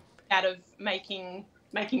 Getting out of making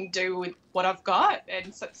do with what I've got,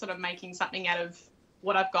 and sort of making something out of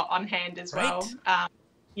what I've got on hand as well.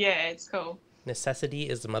 Yeah, it's cool. Necessity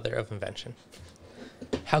is the mother of invention.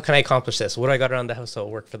 How can I accomplish this? What do I got around the house that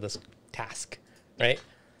will work for this task? Right?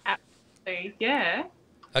 Absolutely. Yeah.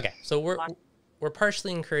 Okay, so we're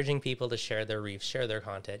partially encouraging people to share their reefs, share their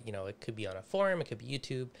content. You know, it could be on a forum, it could be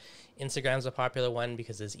YouTube. Instagram's a popular one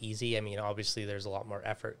because it's easy. I mean, obviously there's a lot more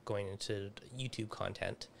effort going into YouTube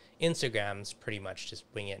content. Instagram's pretty much just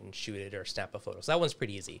wing it and shoot it or snap a photo. So that one's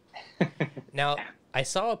pretty easy. Now, I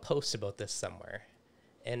saw a post about this somewhere,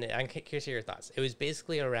 and I'm curious to your thoughts. It was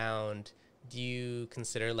basically around, do you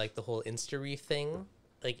consider like the whole Insta Reef thing?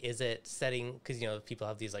 Like, is it setting, because, you know, people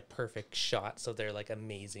have these like perfect shots of their like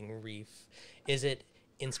amazing reef. Is it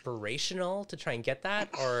inspirational to try and get that?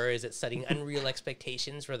 Or is it setting unreal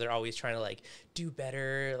expectations where they're always trying to like do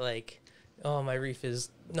better? Like, oh, my reef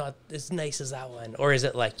is not as nice as that one. Or is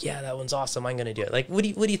it like, yeah, that one's awesome, I'm going to do it. Like, what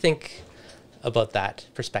do you think about that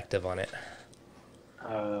perspective on it?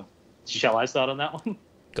 Shall I start on that one?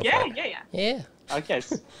 Go yeah, for it. yeah. Yeah. Okay,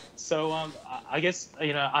 so I guess,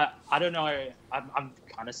 you know, I don't know, I'm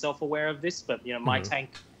kind of self-aware of this, but, you know, my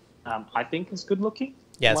tank, I think is good looking.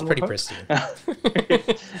 Yeah, it's pretty pristine.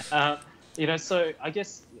 You know, so I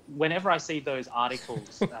guess whenever I see those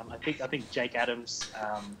articles, I think Jake Adams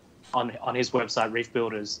on his website, Reef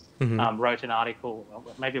Builders, wrote an article.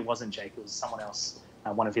 Maybe it wasn't Jake, it was someone else,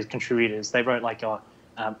 one of his contributors. They wrote like,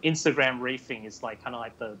 Instagram reefing is like kind of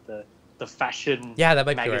like the fashion that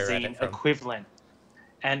might magazine be where I read it from. equivalent.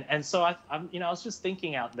 And so I'm you know, I was just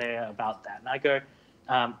thinking out there about that, and I go,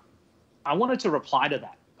 I wanted to reply to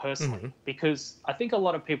that personally, because I think a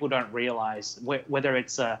lot of people don't realize whether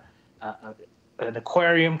it's an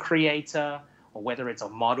aquarium creator, or whether it's a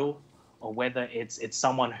model, or whether it's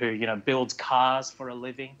someone who, you know, builds cars for a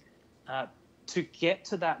living, to get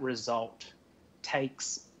to that result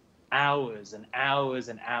takes hours and hours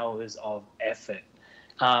and hours of effort.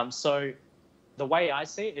 So the way I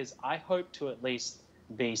see it is, I hope to at least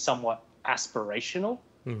be somewhat aspirational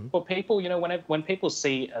for people. You know, when people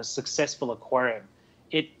see a successful aquarium,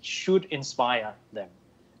 it should inspire them.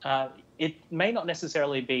 It may not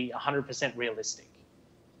necessarily be 100% realistic.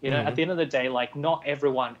 You know, at the end of the day, like, not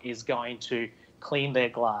everyone is going to clean their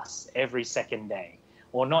glass every second day,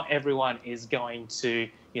 or not everyone is going to,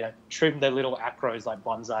 you know, trim their little acros like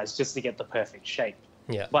bonsais just to get the perfect shape.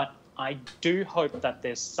 Yeah. But I do hope that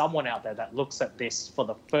there's someone out there that looks at this for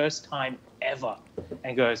the first time ever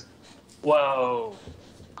and goes, whoa,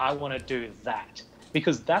 I want to do that.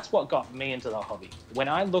 Because that's what got me into the hobby. When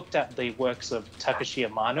I looked at the works of Takashi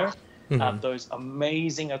Amano, those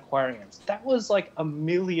amazing aquariums, that was like a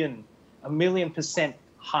million %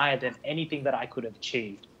 higher than anything that I could have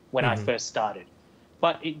achieved when I first started.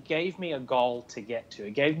 But it gave me a goal to get to.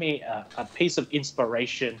 It gave me a piece of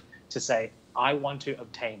inspiration to say, I want to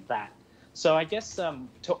obtain that. So I guess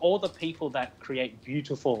to all the people that create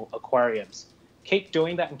beautiful aquariums, keep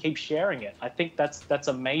doing that and keep sharing it. I think that's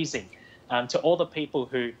amazing. To all the people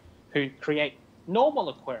who create normal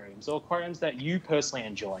aquariums, or aquariums that you personally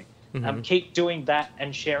enjoy, keep doing that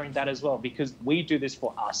and sharing that as well, because we do this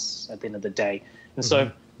for us at the end of the day. And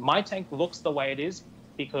so my tank looks the way it is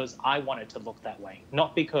because I want it to look that way,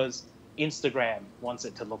 not because Instagram wants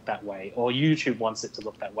it to look that way or YouTube wants it to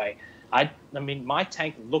look that way. I mean, my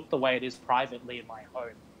tank looked the way it is privately in my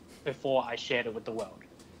home before I shared it with the world.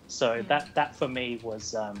 So that for me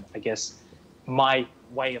was, I guess, my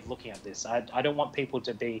way of looking at this. I don't want people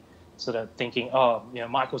to be sort of thinking, oh, you know,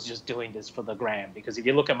 Michael's just doing this for the gram, because if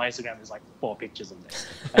you look at my Instagram, there's like 4 pictures of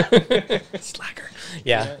this. Slacker.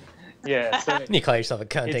 Yeah. Yeah. So you call yourself a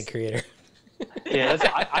content creator. Yeah,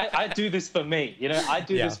 I do this for me. You know, I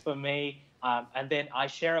do this for me, and then I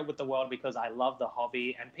share it with the world because I love the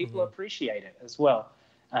hobby, and people appreciate it as well.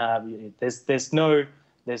 There's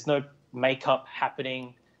no makeup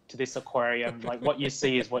happening to this aquarium. Like, what you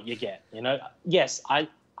see is what you get. You know, yes,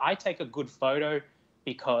 I take a good photo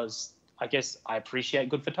because I guess I appreciate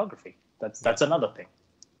good photography. That's another thing.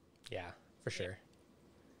 Yeah, for sure.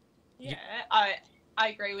 Yeah, I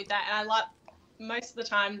agree with that, and I like, most of the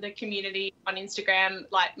time the community on Instagram,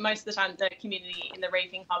 like most of the time the community in the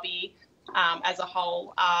reefing hobby as a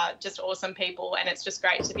whole are just awesome people, and it's just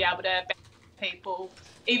great to be able to people,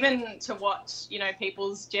 even to watch, you know,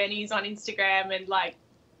 people's journeys on Instagram and like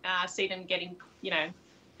see them getting, you know,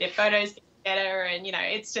 their photos better, and you know,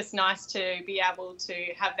 it's just nice to be able to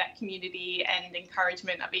have that community and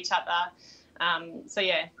encouragement of each other. So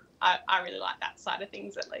yeah, I really like that side of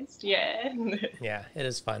things, at least. Yeah. Yeah, it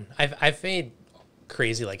is fun. I've made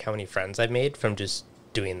crazy like how many friends I've made from just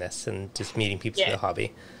doing this and just meeting people through the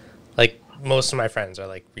hobby. Like, most of my friends are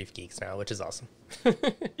like reef geeks now, which is awesome.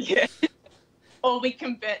 Yeah. Or we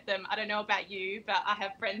convert them. I don't know about you, but I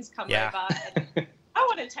have friends come over and I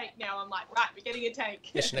want a tank now. I'm like, right, we're getting a tank.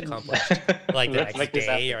 Mission accomplished. Like the next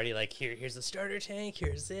day, you're already like, here's the starter tank.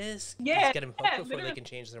 Here's this. Yeah. Just get them hooked before they can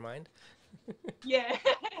change their mind. Yeah.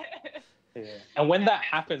 Yeah. And when that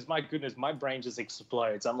happens, my goodness, my brain just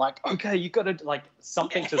explodes. I'm like, okay, you got to like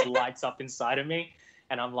something just lights up inside of me,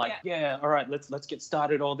 and I'm like, yeah, all right, let's get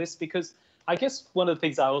started all this, because I guess one of the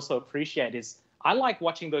things I also appreciate is I like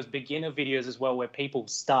watching those beginner videos as well, where people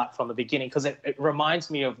start from the beginning, because it reminds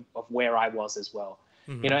me of where I was as well.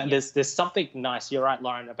 You know, and there's something nice. You're right,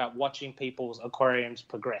 Lauren, about watching people's aquariums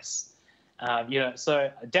progress. You know,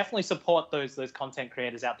 so definitely support those content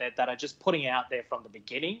creators out there that are just putting out there from the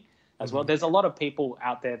beginning as well. There's a lot of people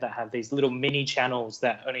out there that have these little mini channels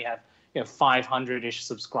that only have 500-ish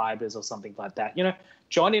subscribers or something like that. You know,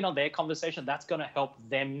 join in on their conversation. That's going to help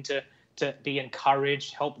them to be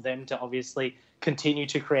encouraged, help them to obviously continue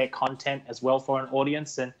to create content as well for an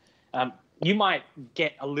audience. And you might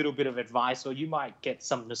get a little bit of advice, or you might get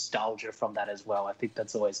some nostalgia from that as well. I think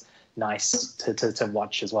that's always nice to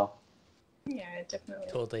watch as well. Yeah, definitely.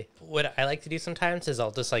 Totally. What I like to do sometimes is I'll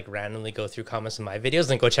just like randomly go through comments in my videos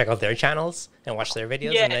and go check out their channels and watch their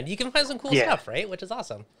videos, and then you can find some cool stuff, right? Which is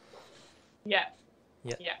awesome. Yeah.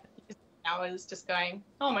 Hours just going,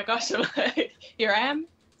 oh my gosh, here I am,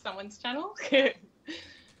 someone's channel. And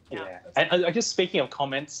I guess speaking of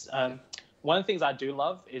comments, one of the things I do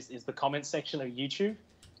love is the comment section of YouTube.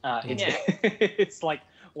 It's like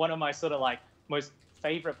one of my sort of like most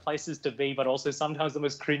favorite places to be, but also sometimes the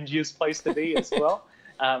most cringiest place to be as well.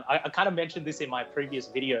 I kind of mentioned this in my previous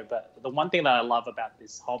video, but the one thing that I love about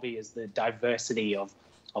this hobby is the diversity of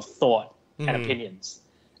thought and opinions.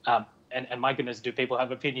 And my goodness, do people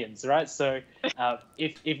have opinions, right? So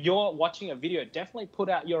if you're watching a video, definitely put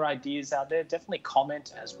out your ideas out there. Definitely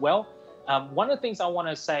comment as well. One of the things I want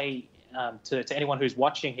to say to anyone who's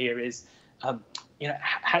watching here is,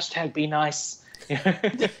 hashtag be nice.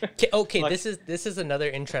 Okay, like, this is another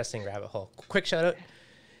interesting rabbit hole. Quick shout out,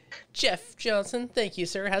 Jeff Johnson. Thank you,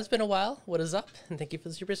 sir. Has been a while. What is up? And thank you for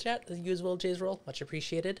the super chat. You as well, Jay's roll. Much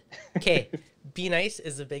appreciated. Okay, be nice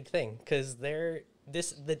is a big thing, because the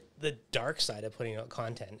dark side of putting out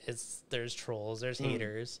content is there's trolls, there's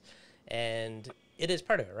haters, and it is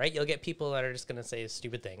part of it, right? You'll get people that are just gonna say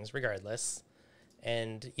stupid things regardless.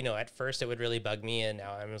 And, at first it would really bug me, and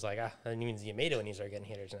now I'm just like, that means you made it when you start getting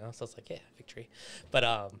haters now. So it's like, yeah, victory. But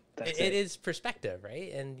it is perspective,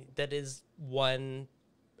 right? And that is one,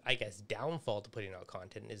 I guess, downfall to putting out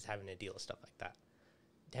content, is having to deal with stuff like that.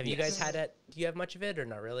 Have you guys had it? Do you have much of it, or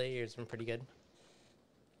not really? It's been pretty good?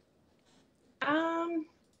 A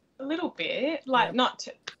little bit. Like, I don't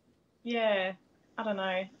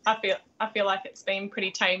know. I feel like it's been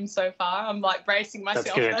pretty tame so far. I'm like bracing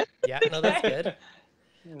myself. That's good. Yeah, no, that's good.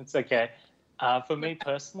 It's okay. For me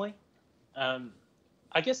personally, I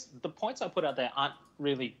guess the points I put out there aren't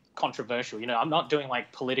really controversial. I'm not doing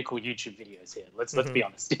like political YouTube videos here. Let's be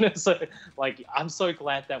honest. So like, I'm so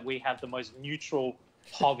glad that we have the most neutral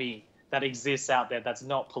hobby that exists out there that's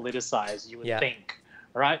not politicized. You would think,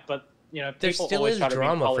 right? But there still is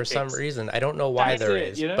drama for some reason. I don't know why there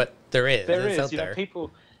is, but there is. There is. Out there.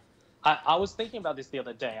 People. I was thinking about this the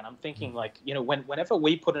other day, and I'm thinking like, whenever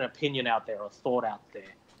we put an opinion out there or thought out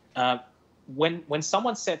there, when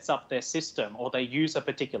someone sets up their system, or they use a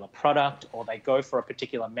particular product, or they go for a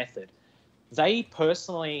particular method, they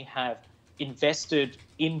personally have invested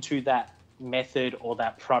into that method or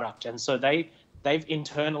that product, and so they've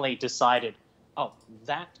internally decided, oh,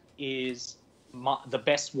 that is the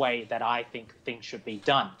best way that I think things should be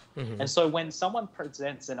done. And so when someone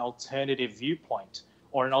presents an alternative viewpoint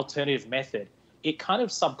or an alternative method, it kind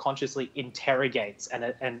of subconsciously interrogates,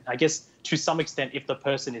 and I guess to some extent, if the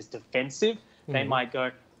person is defensive, they might go,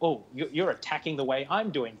 oh, you're attacking the way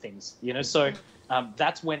I'm doing things, So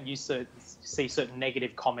that's when you see certain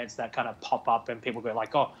negative comments that kind of pop up, and people go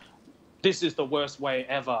like, oh, this is the worst way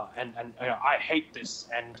ever, and I hate this,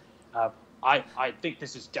 and I think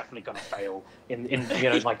this is definitely going to fail in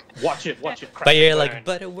like, watch it crash. But you're like,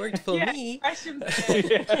 but it worked for me. Everything's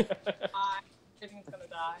going to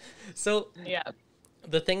die. So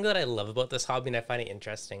the thing that I love about this hobby, and I find it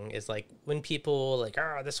interesting, is like when people like,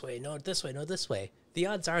 this way, no, this way, no, this way. The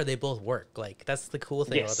odds are they both work. Like, that's the cool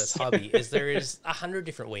thing about this hobby, is there's 100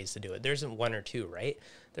 different ways to do it. There isn't one or two, right?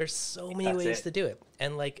 There's so many ways to do it.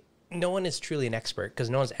 And like, no one is truly an expert, because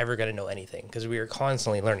no one's ever going to know anything, because we are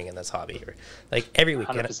constantly learning in this hobby, like every week.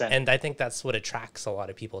 And I think that's what attracts a lot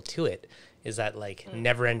of people to it, is that like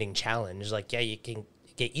never-ending challenge. Like, you can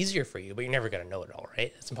get easier for you, but you're never going to know it all,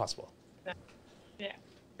 right? It's impossible.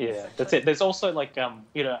 Yeah, that's it. There's also like,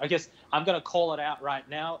 I guess I'm going to call it out right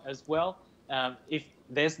now as well. If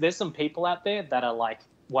there's some people out there that are like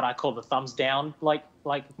what I call the thumbs down, like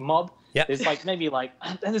mob. Yeah. There's like maybe like,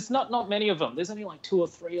 there's not many of them. There's only like 2 or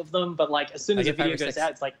 3 of them. But like, as soon as the video goes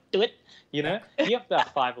out, it's like, do it. You have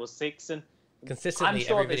about 5 or 6, and consistently I'm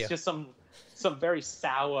sure every video. there's just some some very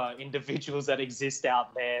sour individuals that exist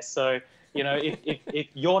out there. So, you know, if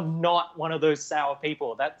you're not one of those sour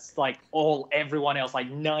people, that's like everyone else,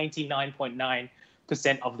 like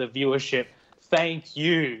 99.9% of the viewership. Thank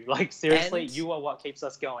you. Like, seriously, you are what keeps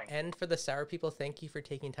us going. And for the sour people, thank you for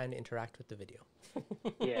taking time to interact with the video.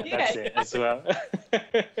 Yeah, that's it as well.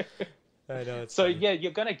 I know. So funny. Yeah,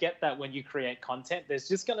 you're going to get that when you create content. There's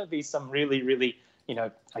just going to be some really, really, you know,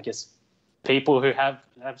 I guess people who have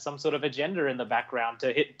some sort of agenda in the background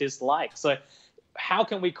to hit dislike. So how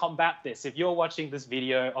can we combat this? If you're watching this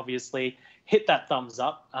video, obviously hit that thumbs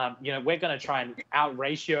up. You know, we're going to try and out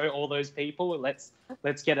ratio all those people. Let's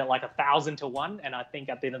get it like 1,000 to 1. And I think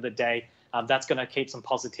at the end of the day, that's going to keep some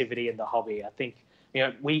positivity in the hobby. I think, you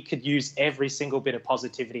know, we could use every single bit of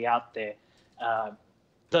positivity out there.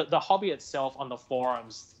 The hobby itself on the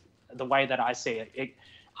forums, the way that I see it,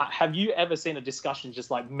 have you ever seen a discussion just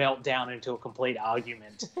like melt down into a complete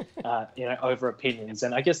argument, you know, over opinions?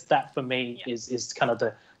 And I guess that for me is kind of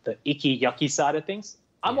the icky, yucky side of things.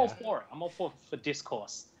 I'm all for it. I'm all for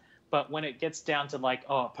discourse. But when it gets down to like,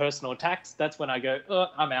 personal attacks, that's when I go,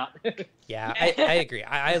 I'm out. Yeah, I agree.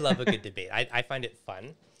 I love a good debate. I find it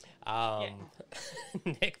fun.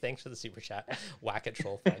 Nick, thanks for the super chat. Whack it,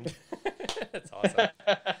 troll friend. That's awesome.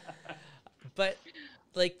 But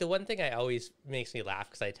like the one thing I always makes me laugh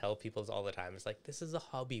because I tell people all the time is like, this is a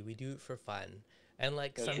hobby, we do it for fun. And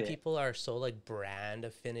like some people are so like brand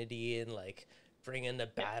affinity and like bring in the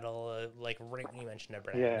battle like you mentioned a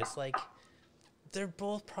brand. It's like they're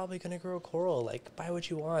both probably gonna grow coral, like buy what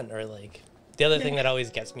you want. Or like the other thing that always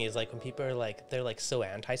gets me is like when people are like they're like so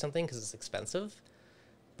anti something because it's expensive.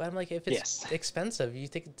 But I'm like, if it's expensive, you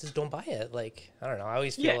think just don't buy it. Like, I don't know. I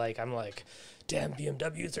always feel like I'm like, damn,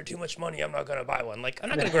 BMWs are too much money. I'm not going to buy one. Like, I'm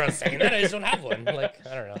not going to go around saying that. I just don't have one. Like,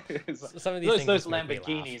 I don't know. Some of these things those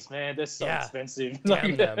Lamborghinis, man, they're so expensive.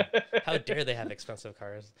 Damn them. How dare they have expensive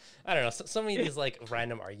cars? I don't know. So many of these like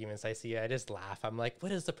random arguments I see, I just laugh. I'm like,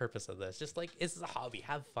 what is the purpose of this? Just like, it's a hobby.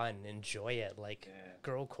 Have fun. Enjoy it. Like,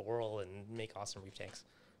 grow coral and make awesome reef tanks.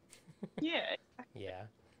 Yeah.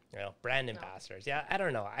 You know, brand ambassadors. Yeah, I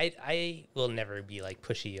don't know. I will never be like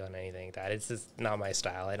pushy on anything like that. It's just not my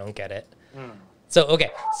style. I don't get it. So,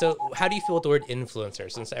 okay. So how do you feel with the word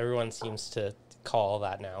influencer, since everyone seems to call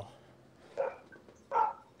that now?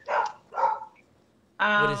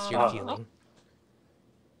 What is your feeling?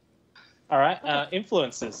 All right.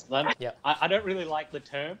 Influencers. I don't really like the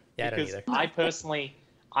term because I personally,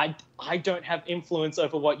 I don't have influence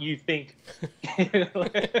over what you think.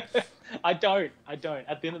 I don't.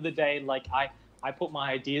 At the end of the day, like I put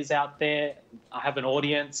my ideas out there. I have an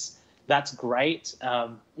audience. That's great.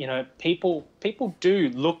 You know, people do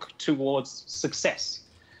look towards success.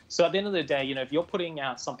 So at the end of the day, you know, if you're putting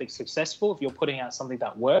out something successful, if you're putting out something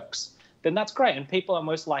that works, then that's great. And people are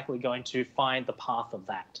most likely going to find the path of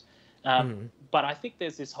that. But I think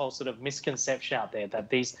there's this whole sort of misconception out there that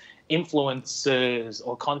these influencers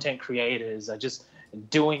or content creators are just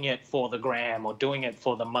doing it for the gram or doing it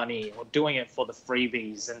for the money or doing it for the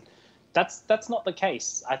freebies. And that's not the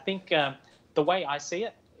case. I think the way I see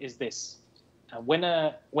it is this. When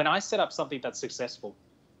I set up something that's successful,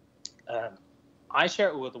 I share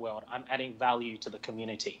it with the world. I'm adding value to the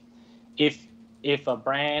community. If a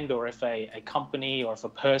brand or if a company or if a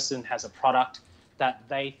person has a product that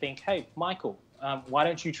they think, hey, Michael, why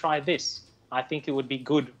don't you try this? I think it would be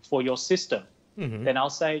good for your system. Then I'll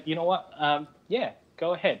say, you know what?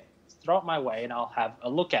 Go ahead. Throw it my way and I'll have a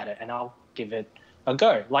look at it and I'll give it a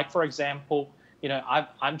go. Like, for example, you know,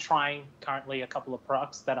 I'm trying currently a couple of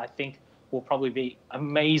products that I think will probably be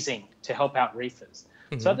amazing to help out reefers.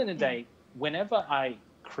 So at the end of the day, whenever I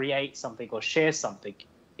create something or share something,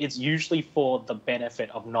 it's usually for the benefit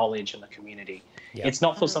of knowledge in the community. It's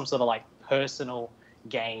not for some sort of like personal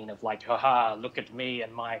gain of like, haha, look at me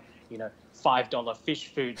and my, you know, $5 fish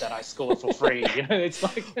food that I scored for free. You know, it's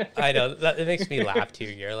like I know that it makes me laugh too.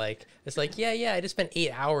 You're like, it's like, I just spent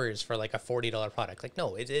 8 hours for like a $40 product. Like,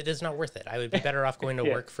 no, it is not worth it. I would be better off going to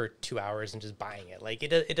work for 2 hours and just buying it. Like,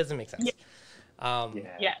 it doesn't make sense.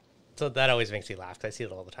 So that always makes me laugh. 'Cause I see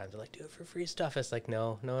it all the time. They're like, do it for free stuff. It's like,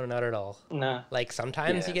 no, not at all. No. Like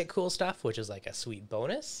sometimes you get cool stuff, which is like a sweet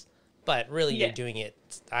bonus. But really, you're doing it,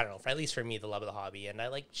 I don't know, at least for me, the love of the hobby. And I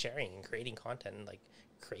like sharing and creating content and like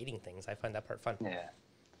creating things. I find that part fun.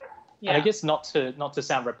 And I guess not to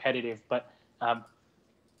sound repetitive, but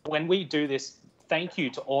when we do this, thank you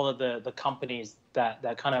to all of the companies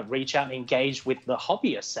that kind of reach out and engage with the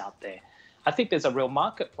hobbyists out there. I think there's a real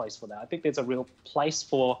marketplace for that. I think there's a real place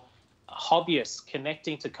for hobbyists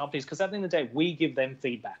connecting to companies because at the end of the day, we give them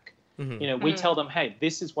feedback. You know, we tell them, hey,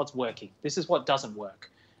 this is what's working. This is what doesn't work.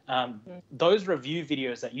 those review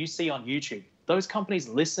videos that you see on YouTube, those companies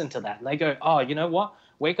listen to that and they go, oh, you know what?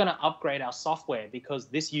 We're going to upgrade our software because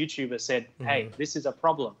this YouTuber said, hey, this is a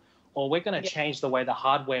problem. Or we're going to change the way the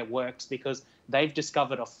hardware works because they've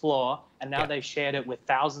discovered a flaw and now they've shared it with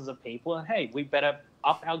thousands of people. And hey, we better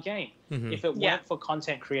up our game. If it weren't for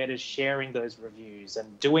content creators sharing those reviews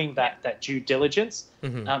and doing that due diligence,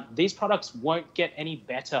 these products won't get any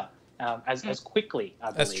better as quickly,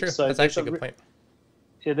 I believe. That's true. So that's actually a good point.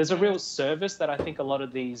 Yeah, there's a real service that I think a lot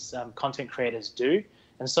of these content creators do.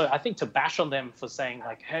 And so I think to bash on them for saying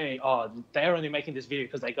like, hey, oh, they're only making this video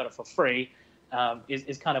because they got it for free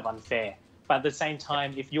is kind of unfair. But at the same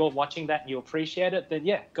time, if you're watching that and you appreciate it, then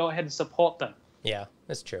yeah, go ahead and support them. Yeah,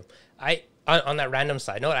 that's true. On that random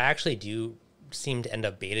side note, I actually do seem to end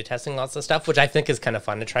up beta testing lots of stuff, which I think is kind of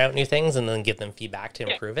fun to try out new things and then give them feedback to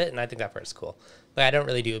improve it. And I think that part's cool. But I don't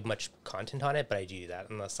really do much content on it, but I do that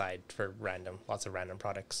on the side for lots of random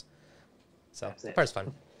products. So that part's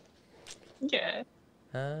fun. Yeah.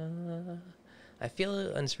 I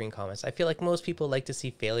feel on screen comments, I feel like most people like to see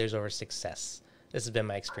failures over success. This has been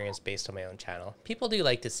my experience based on my own channel. People do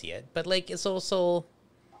like to see it, but like it's also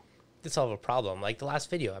to solve a problem. Like the last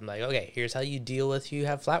video, I'm like, okay, here's how you deal with you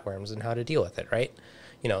have flatworms and how to deal with it, right?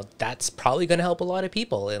 You know, that's probably going to help a lot of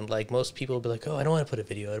people. And like most people will be like, oh, I don't want to put a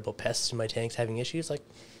video out about pests in my tanks having issues. Like,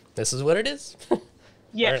 this is what it is.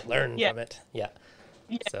 Learn from it. Yeah.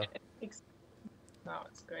 So. No,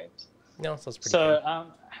 it's great. No, so it's pretty good. So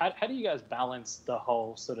how do you guys balance the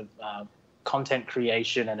whole sort of content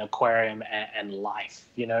creation and aquarium and life,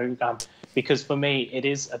 you know? Because for me, it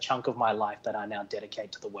is a chunk of my life that I now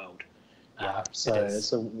dedicate to the world.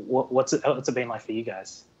 So what's it been like for you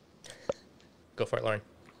guys? Go for it, Lauren.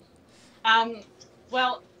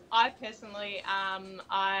 Well, I personally,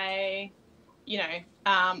 I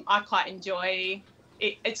quite enjoy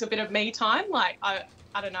it. It's a bit of me time. Like, I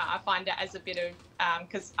don't know, I find it as a bit of,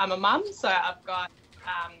 because I'm a mum, so I've got,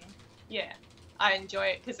 I enjoy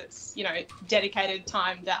it because it's, you know, dedicated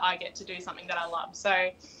time that I get to do something that I love. So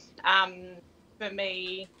for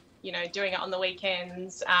me, you know, doing it on the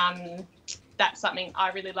weekends, that's something I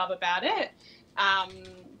really love about it.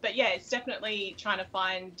 But yeah, it's definitely trying to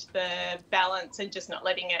find the balance and just not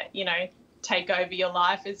letting it, you know, take over your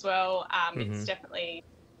life as well. It's definitely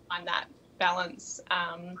find that balance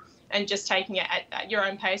and just taking it at your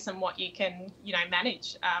own pace and what you can, you know,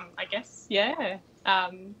 manage, I guess. Yeah.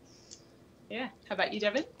 Yeah. How about you,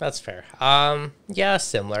 Devin? That's fair. Yeah,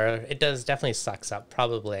 similar. It does definitely sucks up.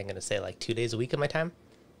 Probably, I'm going to say like 2 days a week of my time.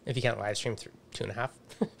 If you can't live stream through 2.5,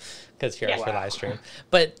 because here I live stream.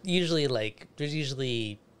 But usually, like, there's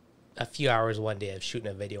usually a few hours one day of shooting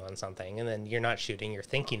a video on something, and then you're not shooting, you're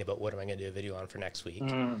thinking about what am I going to do a video on for next week.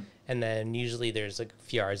 And then usually there's a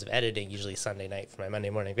few hours of editing, usually Sunday night for my Monday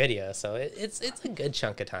morning video. So it's a good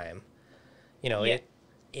chunk of time, you know.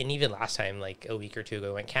 And even last time, like a week or two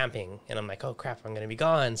ago, I went camping, and I'm like, oh crap, I'm going to be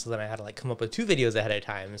gone. So then I had to like come up with 2 videos ahead of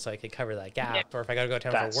time so I could cover that gap. Or if I got to go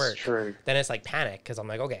town for work, then it's like panic because I'm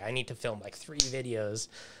like, okay, I need to film like 3 videos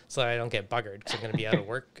so I don't get buggered because I'm going to be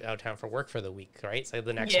out of town for work for the week, right? So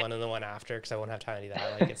the next one and the one after because I won't have time to do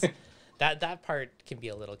that. Like it's that part can be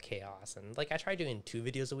a little chaos. And like I tried doing 2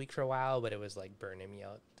 videos a week for a while, but it was like burning me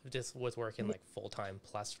out. Just with working like full time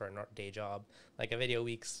plus for a day job, like a video a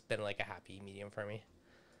week's been like a happy medium for me.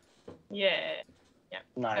 Yeah.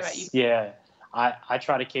 Nice. Yeah. I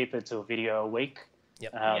try to keep it to a video a week.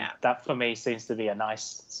 That for me seems to be a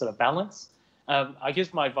nice sort of balance. I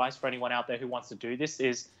guess my advice for anyone out there who wants to do this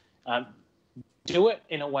is do it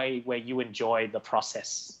in a way where you enjoy the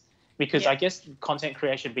process. Because I guess content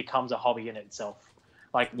creation becomes a hobby in itself.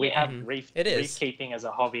 Like we have reef keeping as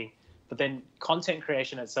a hobby, but then content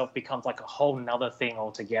creation itself becomes like a whole nother thing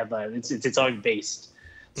altogether. It's its own beast.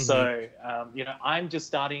 So, you know, I'm just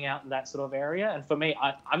starting out in that sort of area. And for me,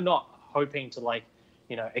 I'm not hoping to like,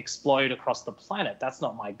 you know, explode across the planet. That's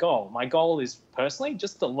not my goal. My goal is personally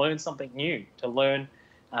just to learn something new, to learn,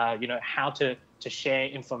 you know, how to share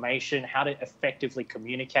information, how to effectively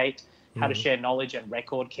communicate, how to share knowledge and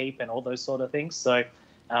record keep and all those sort of things. So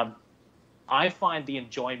I find the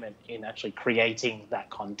enjoyment in actually creating that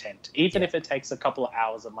content, even if it takes a couple of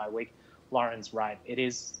hours of my week. Lauren's right. It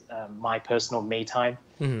is my personal me time.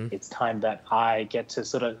 It's time that I get to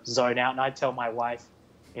sort of zone out. And I tell my wife,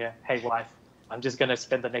 you know, hey, wife, I'm just going to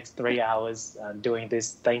spend the next 3 hours doing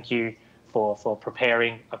this. Thank you for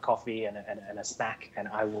preparing a coffee and a snack. And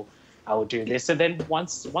I will do this. And then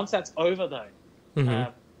once that's over, though,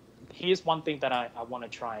 here's one thing that I want to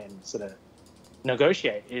try and sort of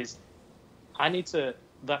negotiate is I need to,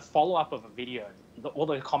 that follow-up of a video all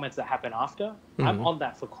the comments that happen after, I'm on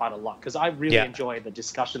that for quite a lot because I really enjoy the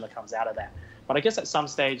discussion that comes out of that. But I guess at some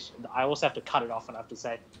stage, I also have to cut it off and I have to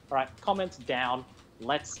say, all right, comments down.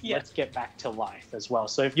 Let's get back to life as well.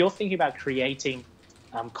 So if you're thinking about creating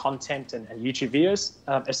content and YouTube videos,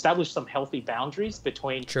 establish some healthy boundaries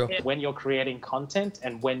between when you're creating content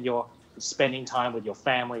and when you're spending time with your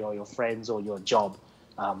family or your friends or your job,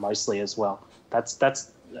 mostly as well.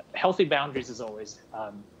 That's healthy boundaries is always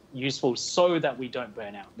useful so that we don't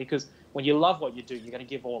burn out. Because when you love what you do, you're going to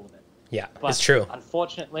give all of it. Yeah, but it's true.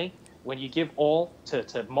 Unfortunately, when you give all to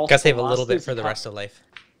multiple gotta save a little bit masters, for the rest of life.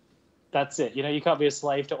 That's it. You know, you can't be a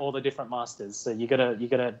slave to all the different masters. So you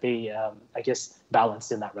gotta be, I guess,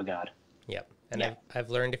 balanced in that regard. Yep. And I've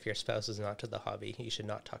learned if your spouse is not to the hobby, you should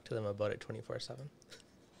not talk to them about it 24/7.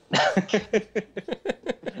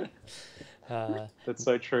 That's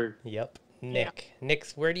so true. Yep. Nick,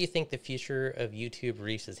 where do you think the future of YouTube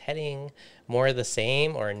Reefs is heading? More of the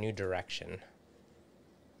same or a new direction?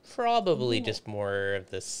 Probably just more of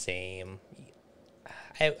the same.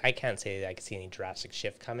 I can't say that I can see any drastic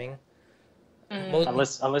shift coming.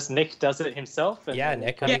 Unless Nick does it himself. And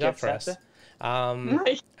Nick, what do you got for us?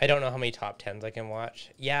 I don't know how many top 10s I can watch.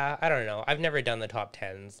 Yeah, I don't know. I've never done the top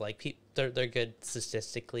 10s. Like, they're good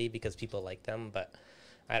statistically because people like them, but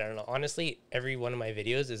I don't know. Honestly, every one of my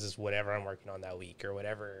videos is just whatever I'm working on that week or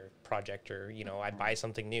whatever project, or, you know, I buy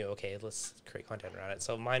something new. Okay, let's create content around it.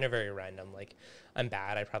 So mine are very random. Like, I'm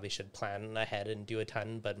bad. I probably should plan ahead and do a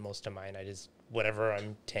ton, but most of mine, whatever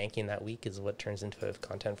I'm tanking that week is what turns into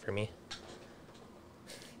content for me.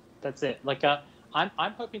 That's it. Like, I'm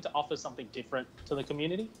hoping to offer something different to the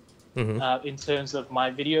community in terms of my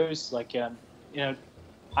videos. Like, you know,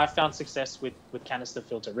 I've found success with canister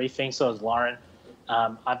filter reefing. So has Lauren.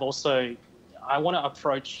 I want to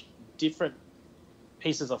approach different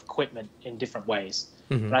pieces of equipment in different ways.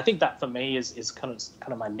 And I think that for me is kind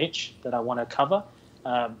of my niche that I want to cover.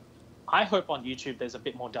 I hope on YouTube there's a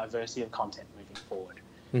bit more diversity of content moving forward.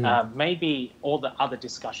 Maybe all the other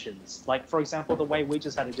discussions, like for example, the way we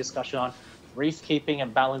just had a discussion on reef keeping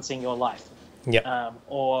and balancing your life.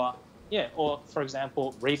 Or for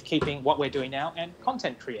example, reef keeping, what we're doing now, and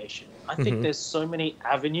content creation. I think there's so many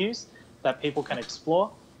avenues that people can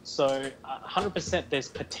explore. So 100% there's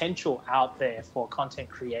potential out there for content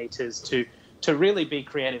creators to really be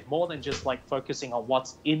creative, more than just like focusing on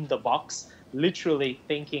what's in the box. Literally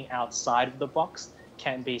thinking outside of the box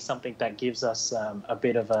can be something that gives us a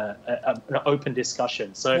bit of an open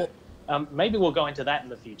discussion. So maybe we'll go into that in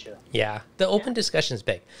the future. Yeah, the open discussion is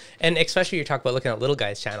big. And especially you talk about looking at little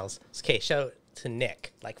guys' channels. Okay, shout out to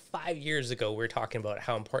Nick. Like 5 years ago, we were talking about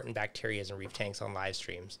how important bacteria is in reef tanks on live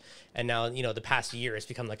streams. And now, you know, the past year it's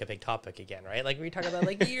become like a big topic again, right? Like we were talking about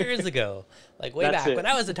like years ago, like way back when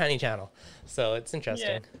I was a tiny channel. So it's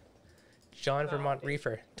interesting. John Vermont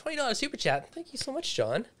Reefer, $20 super chat. Thank you so much,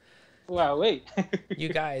 John. Wow, wait. You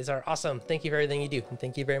guys are awesome. Thank you for everything you do. And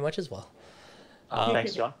thank you very much as well.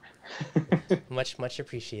 Thanks, John. much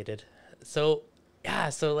appreciated. So yeah,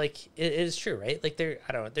 so like it is true, right? Like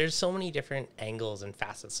I don't know, there's so many different angles and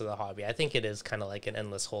facets to the hobby. I think it is kind of like an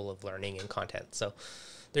endless hole of learning and content. So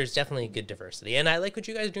there's definitely good diversity. And I like what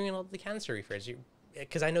you guys are doing in all the canister reefers.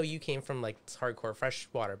 Because I know you came from like hardcore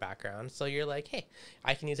freshwater background, so you're like, hey,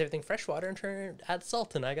 I can use everything freshwater and add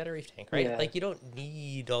salt, and I got a reef tank, right? Like you don't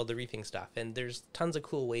need all the reefing stuff, and there's tons of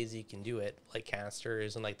cool ways you can do it, like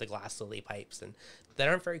canisters and like the glass lily pipes, and that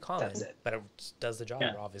aren't very common, but it does the job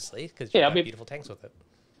obviously because you got beautiful tanks with it.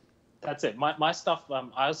 That's it. My stuff.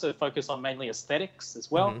 I also focus on mainly aesthetics as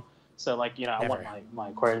well. So like, you know, I want my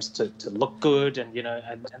aquariums to look good, and you know,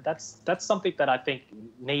 and that's something that I think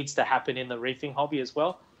needs to happen in the reefing hobby as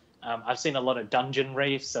well. I've seen a lot of dungeon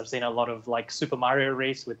reefs. I've seen a lot of like Super Mario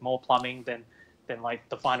reefs with more plumbing than like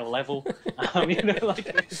the final level. You know, like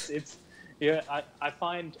it's I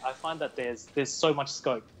find that there's so much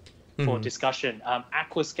scope for discussion.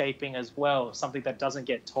 Aquascaping as well, something that doesn't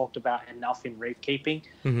get talked about enough in reef keeping.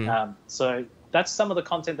 So that's some of the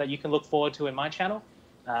content that you can look forward to in my channel.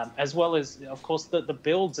 As well as, of course, the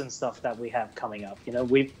builds and stuff that we have coming up. You know,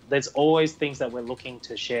 there's always things that we're looking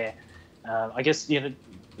to share. I guess, you know,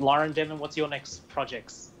 Lauren, Devin, what's your next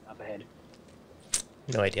projects up ahead?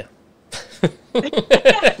 No idea.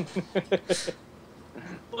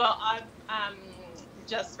 Well, I've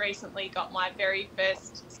just recently got my very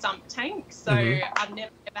first sump tank, so I've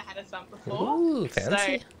never ever had a sump before. Ooh,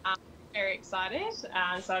 fancy. So, very excited. So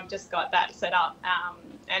I've just got that set up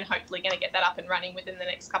and hopefully going to get that up and running within the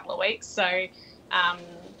next couple of weeks. So,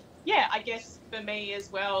 yeah, I guess for me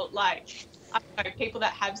as well, like I don't know, people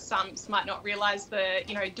that have sumps might not realize the,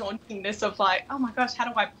 you know, dauntingness of like, oh my gosh,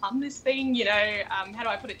 how do I plumb this thing? You know, how do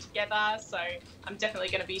I put it together? So I'm definitely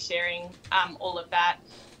going to be sharing all of that.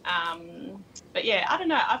 But yeah, I don't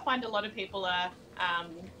know. I find a lot of people are,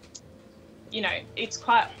 you know, it's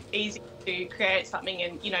quite easy to create something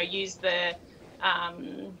and, you know, use the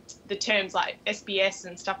terms like SBS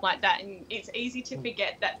and stuff like that. And it's easy to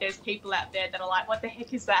forget that there's people out there that are like, what the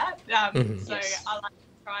heck is that? So yes. I like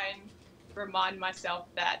to try and remind myself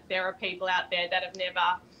that there are people out there that have never,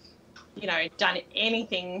 you know, done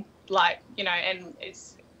anything like, you know, and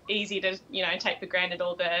it's easy to, you know, take for granted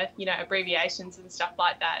all the, you know, abbreviations and stuff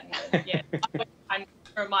like that. And yeah, I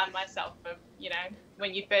remind myself of, you know,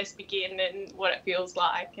 when you first begin and what it feels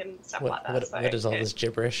like and stuff like that. What is all this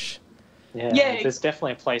gibberish? Yeah, there's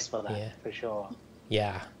definitely a place for that, for sure.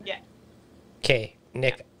 Yeah. Yeah. Okay,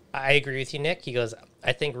 Nick, I agree with you, Nick. He goes,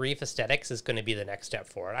 I think reef aesthetics is going to be the next step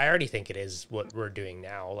forward. I already think it is what we're doing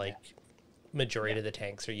now. Like, majority of the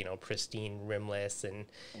tanks are, you know, pristine, rimless, and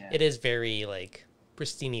it is very, like,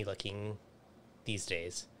 pristine looking these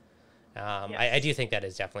days. I do think that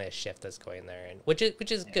is definitely a shift that's going there, and which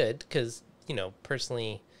is good because, you know,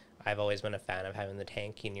 personally, I've always been a fan of having the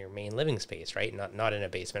tank in your main living space, right? Not in a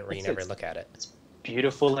basement where you never look at it. It's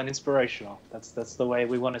beautiful and inspirational. That's the way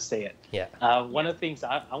we want to see it. Yeah. One of the things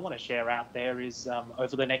I want to share out there is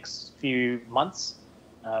over the next few months,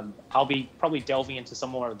 I'll be probably delving into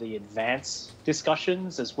some more of the advanced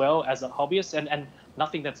discussions as well as a hobbyist, and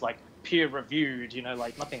nothing that's like peer reviewed, you know,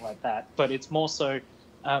 like nothing like that. But it's more so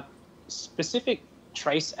specific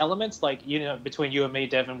trace elements, like, you know, between you and me,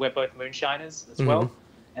 Devin, we're both moonshiners as well.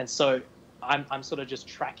 And so I'm sort of just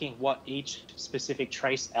tracking what each specific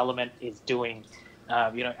trace element is doing,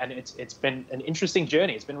 you know, and it's been an interesting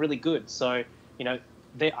journey. It's been really good. So, you know,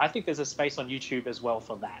 I think there's a space on YouTube as well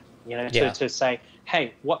for that, you know, to say,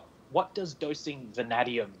 hey, what does dosing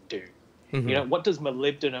vanadium do? You know, what does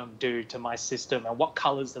molybdenum do to my system, and what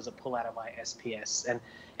colors does it pull out of my SPS?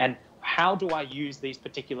 And how do I use these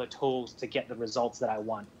particular tools to get the results that I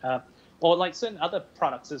want? Or like certain other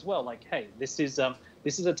products as well, like, hey, this is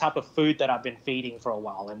a type of food that I've been feeding for a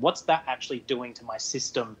while, and what's that actually doing to my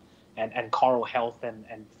system and coral health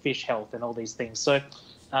and fish health and all these things. So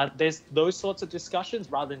there's those sorts of discussions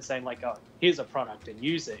rather than saying like, oh, here's a product and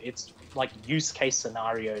use it. It's like use case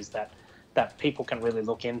scenarios that people can really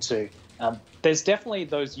look into. There's definitely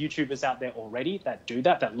those YouTubers out there already that do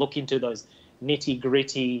that look into those nitty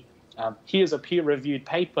gritty. Here's a peer-reviewed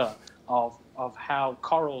paper of how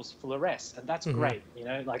corals fluoresce, and that's great. You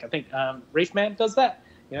know, like I think Reefman does that.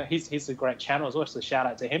 You know, he's a great channel as well, so shout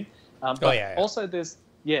out to him. But also there's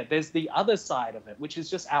the other side of it, which is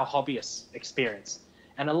just our hobbyist experience.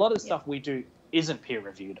 And a lot of stuff we do isn't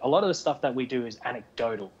peer-reviewed. A lot of the stuff that we do is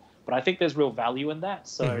anecdotal, but I think there's real value in that.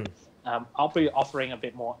 So I'll be offering a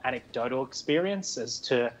bit more anecdotal experience as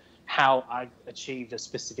to how I achieved a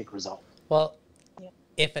specific result. Well,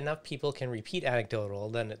 if enough people can repeat anecdotal,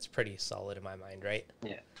 then it's pretty solid in my mind, right?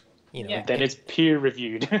 Yeah. You know, then it's peer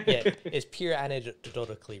reviewed. It's peer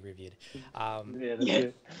anecdotally reviewed. That's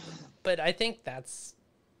it. But I think that's,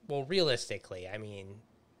 well, realistically, I mean,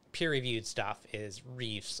 peer reviewed stuff is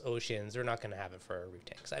reefs, oceans. We're not going to have it for our reef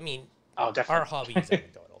tanks. I mean, our hobby is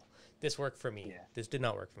anecdotal. This worked for me. Yeah. This did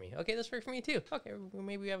not work for me. Okay, this worked for me too. Okay,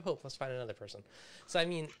 maybe we have hope. Let's find another person. So, I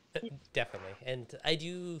mean, definitely. And I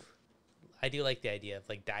do like the idea of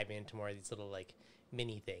like diving into more of these little like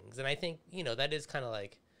mini things. And I think, you know, that is kind of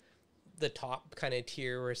like the top kind of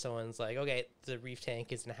tier where someone's like, okay, the reef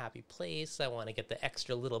tank is in a happy place. I want to get the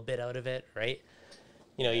extra little bit out of it, right?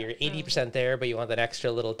 You know, you're 80% there, but you want that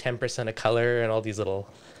extra little 10% of color and all these little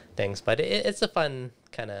things. But it's a fun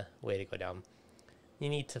kind of way to go down. You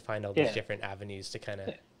need to find all these different avenues to kind of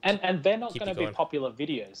and they're not going to be popular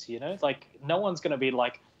videos, you know? Like, no one's going to be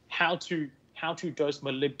like, how to dose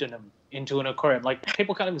molybdenum into an aquarium. Like,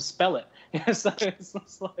 people can't even spell it. So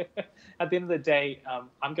it's like, at the end of the day,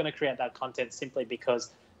 I'm going to create that content simply because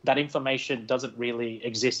that information doesn't really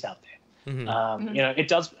exist out there. You know, it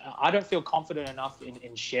does. I don't feel confident enough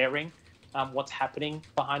in sharing what's happening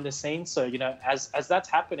behind the scenes. So, you know, as that's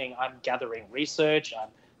happening, I'm gathering research.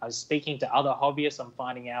 I'm speaking to other hobbyists. I'm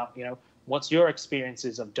finding out, you know, what's your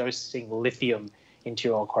experiences of dosing lithium into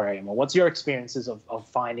your aquarium, or what's your experiences of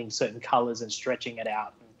finding certain colors and stretching it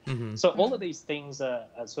out. So all of these things are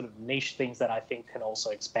sort of niche things that I think can also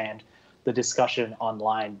expand the discussion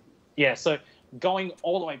online. Yeah, so going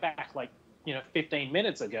all the way back, like, you know, 15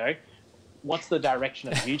 minutes ago, what's the direction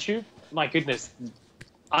of YouTube? My goodness,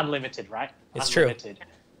 unlimited, right? It's unlimited. True.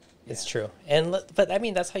 It's true. And but I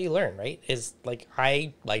mean, that's how you learn, right? Is like,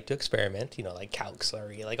 I like to experiment, you know, like calc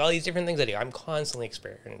slurry, like all these different things I do. I'm constantly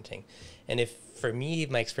experimenting. And if for me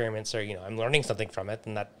my experiments are, you know, I'm learning something from it,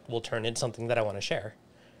 then that will turn into something that I want to share.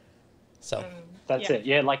 So that's it.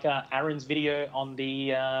 Yeah, like Aaron's video on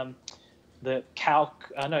the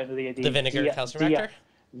calc no the vinegar calcium reactor.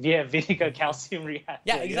 Yeah, vinegar calcium reactor.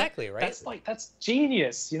 Yeah, exactly, right? That's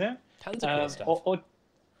genius, you know? Tons of cool stuff.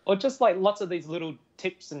 Or just like lots of these little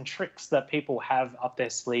tips and tricks that people have up their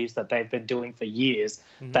sleeves that they've been doing for years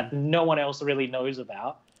that no one else really knows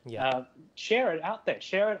about. Yeah. Share it out there.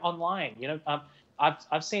 Share it online. You know,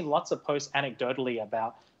 I've seen lots of posts anecdotally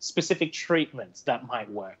about specific treatments that might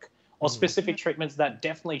work, or specific treatments that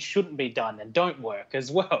definitely shouldn't be done and don't work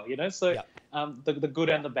as well. You know, so the good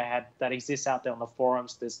and the bad that exists out there on the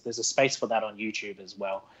forums, there's a space for that on YouTube as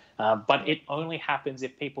well. But it only happens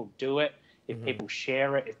if people do it. If people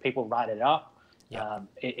share it, if people write it up,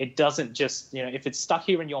 it doesn't just, you know, if it's stuck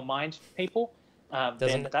here in your mind, people,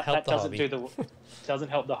 then that doesn't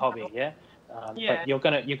help the hobby. Yeah. But you're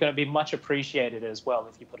gonna be much appreciated as well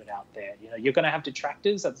if you put it out there. You know, you're gonna have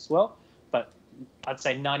detractors as well, but I'd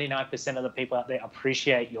say 99% of the people out there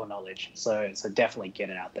appreciate your knowledge. So definitely get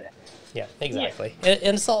it out there. Yeah, exactly.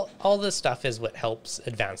 And so all this stuff is what helps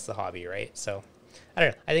advance the hobby, right? So I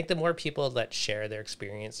don't know. I think the more people that share their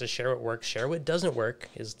experience, to share what works, share what doesn't work,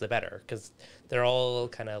 is the better, because they're all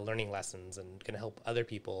kind of learning lessons and going to help other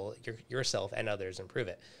people, yourself and others, improve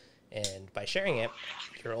it. And by sharing it,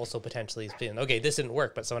 you're also potentially saying, okay, this didn't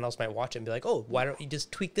work, but someone else might watch it and be like, oh, why don't you just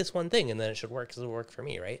tweak this one thing and then it should work, because it'll work for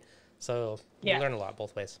me, right? So you learn a lot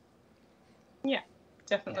both ways. Yeah,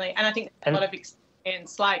 definitely. And I think a lot of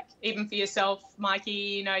experience, like even for yourself, Mikey,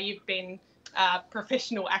 you know, you've been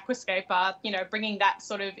professional aquascaper, you know, bringing that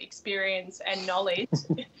sort of experience and knowledge.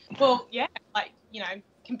 Well, yeah, like, you know,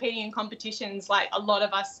 competing in competitions, like a lot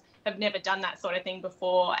of us have never done that sort of thing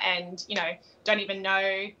before, and, you know, don't even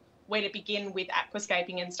know where to begin with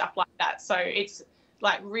aquascaping and stuff like that. So it's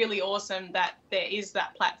like really awesome that there is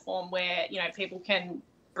that platform where, you know, people can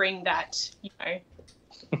bring that, you know,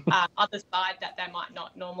 other side that they might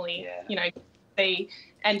not normally, you know, see.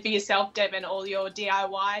 And for yourself, Devin, all your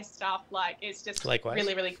DIY stuff, like, it's just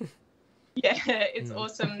really, really cool. Yeah, it's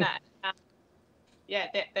awesome that,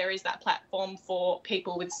 that there is that platform for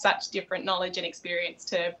people with such different knowledge and experience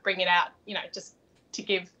to bring it out, you know, just to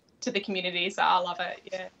give to the community. So I love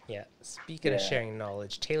it. Yeah. Speaking of sharing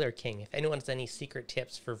knowledge, Taylor King, if anyone has any secret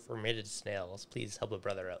tips for vermitid snails, please help a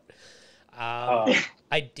brother out.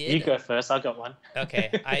 I did. You go first. I got one.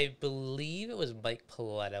 Okay. I believe it was Mike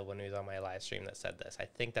Paletta when he was on my live stream that said this. I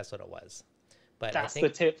think that's what it was. But that's the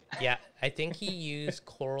tip. Yeah, I think he used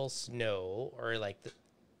coral snow or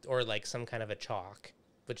like some kind of a chalk,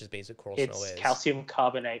 which is basic coral snow is. It's calcium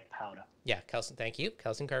carbonate powder. Yeah, thank you.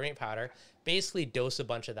 Calcium carbonate powder. Basically dose a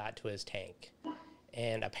bunch of that to his tank.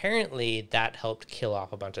 And apparently that helped kill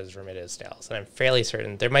off a bunch of his vermitid snails. And I'm fairly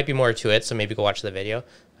certain there might be more to it, so maybe go watch the video.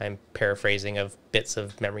 I'm paraphrasing of bits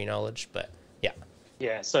of memory knowledge, but yeah.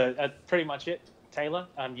 Yeah, so pretty much it, Taylor.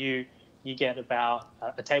 You get about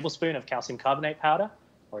a tablespoon of calcium carbonate powder,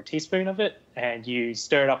 or a teaspoon of it, and you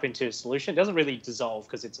stir it up into a solution. It doesn't really dissolve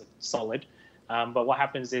because it's a solid, but what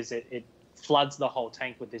happens is it floods the whole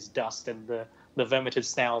tank with this dust, and the vermitid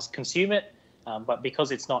snails consume it. But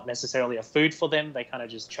because it's not necessarily a food for them, they kind of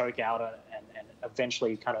just choke out and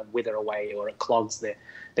eventually kind of wither away, or it clogs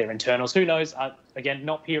their internals. Who knows? Again,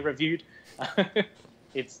 not peer reviewed.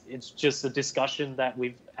 It's just a discussion that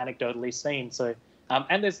we've anecdotally seen. So,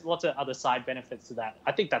 and there's lots of other side benefits to that.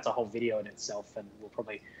 I think that's a whole video in itself, and we'll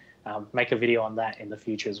probably make a video on that in the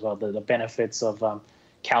future as well. The benefits of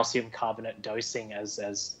calcium carbonate dosing as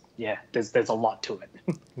there's a lot to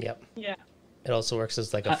it. Yep. Yeah. It also works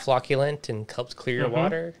as like a flocculant and helps clear your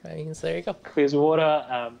water. I mean, so there you go. Clears your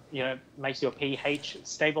water, makes your pH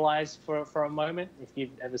stabilize for a moment. If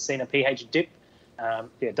you've ever seen a pH dip,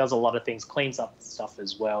 it does a lot of things, cleans up stuff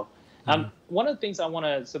as well. One of the things I want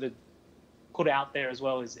to sort of put out there as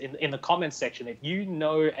well is in the comments section, if you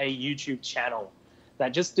know a YouTube channel that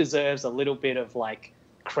just deserves a little bit of like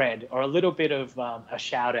cred or a little bit of a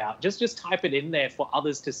shout out, just type it in there for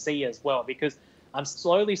others to see as well, because I'm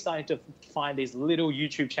slowly starting to find these little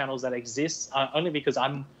YouTube channels that exist only because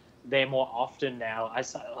I'm there more often now.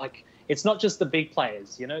 It's not just the big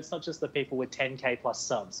players, you know, it's not just the people with 10K plus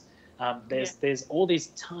subs. There's all these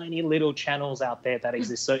tiny little channels out there that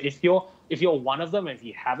exist. So if you're one of them, if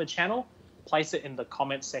you have a channel, place it in the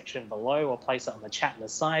comment section below, or place it on the chat on the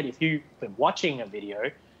side. If you've been watching a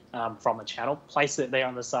video from a channel, place it there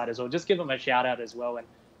on the side as well. Just give them a shout out as well, and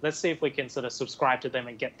let's see if we can sort of subscribe to them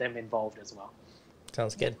and get them involved as well.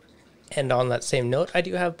 Sounds good. And on that same note, I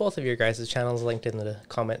do have both of your guys' channels linked in the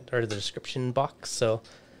comment or the description box. So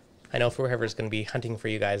I know for whoever's going to be hunting for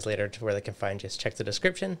you guys later to where they can find, just check the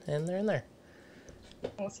description and they're in there.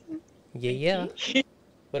 Awesome. Yeah.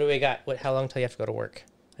 What do we got? How long till you have to go to work?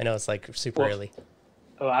 I know it's like super early.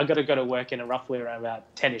 Oh, I got to go to work in roughly around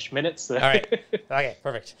about 10-ish minutes. So. All right. Okay,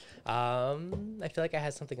 perfect. I feel like I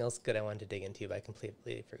had something else good I wanted to dig into, but I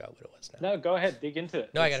completely forgot what it was now. No, go ahead, dig into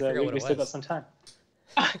it. No, I got to figure out what it was. We still got some time.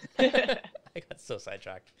 I got so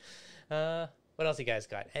sidetracked. What else you guys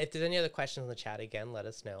got? If there's any other questions in the chat, again, let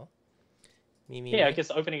us know. I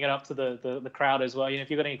guess opening it up to the crowd as well. You know,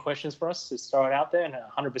 if you've got any questions for us, just throw it out there, and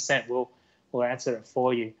 100% we'll answer it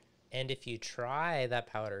for you. And if you try that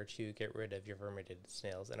powder to get rid of your vermilion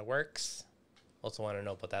snails and it works, also want to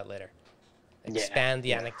know about that later. Expand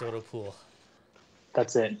the anecdotal pool.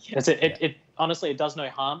 That's it. That's it. It honestly, it does no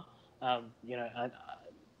harm. You know,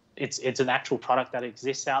 it's an actual product that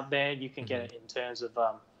exists out there. You can get it in terms of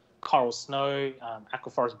coral snow,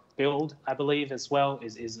 aquaforest build, I believe, as well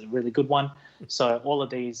is a really good one. So all of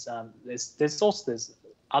these, there's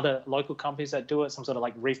other local companies that do it, some sort of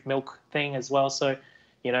like reef milk thing as well. So,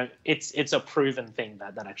 you know, it's a proven thing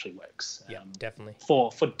that actually works. Yeah, definitely.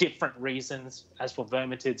 For different reasons. As for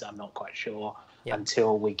vermitids, I'm not quite sure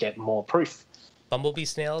until we get more proof. Bumblebee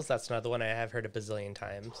snails, that's another one I have heard a bazillion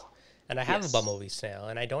times. And I have a bumblebee snail,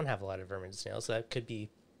 and I don't have a lot of vermin snails, so that could be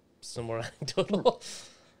some more anecdotal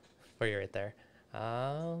for you right there.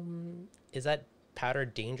 Is that powder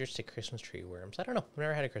dangerous to Christmas tree worms? I don't know. I've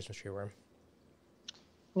never had a Christmas tree worm.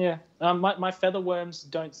 Yeah, my feather worms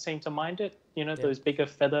don't seem to mind it. You know, those bigger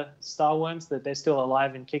feather star worms, that they're still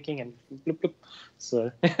alive and kicking and bloop, bloop.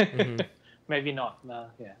 So maybe not.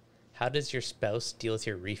 Yeah. How does your spouse deal with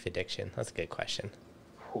your reef addiction? That's a good question.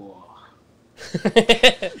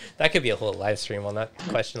 That could be a whole live stream on that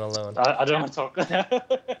question alone. I don't want to talk.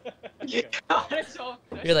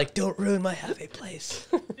 You're like, don't ruin my happy place.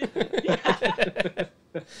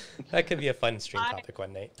 That could be a fun stream topic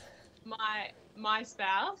one night. My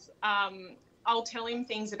spouse, I'll tell him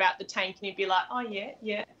things about the tank and he'd be like, oh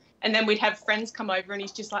yeah. And then we'd have friends come over and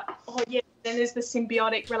he's just like, oh yeah. Then there's the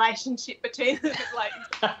symbiotic relationship between them, like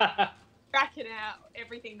cracking out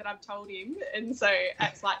everything that I've told him. And so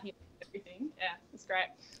acts like him. Everything. Yeah, it's great.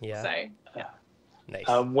 Yeah. So, yeah. Nice.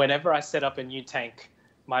 Whenever I set up a new tank,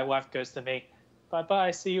 my wife goes to me,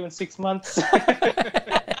 bye-bye, see you in 6 months.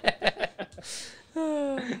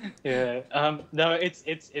 Yeah. No,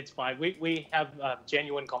 it's fine. We have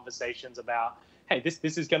genuine conversations about, hey,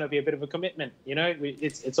 this is going to be a bit of a commitment. You know,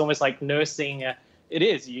 it's almost like nursing. It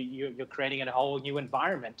is. You're creating a whole new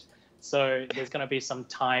environment. So there's going to be some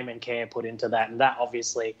time and care put into that. And that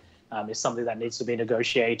obviously is something that needs to be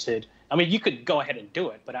negotiated. I mean, you could go ahead and do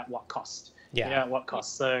it, but at what cost? Yeah. You know, at what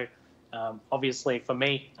cost? So obviously for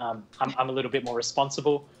me, I'm a little bit more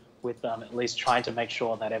responsible with at least trying to make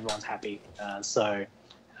sure that everyone's happy. So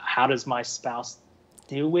how does my spouse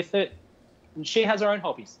deal with it? She has her own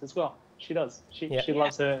hobbies as well. She does. She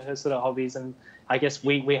loves her sort of hobbies. And I guess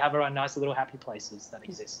we have our own nice little happy places that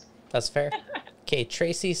exist. That's fair. Okay,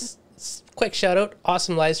 Tracy's quick shout out.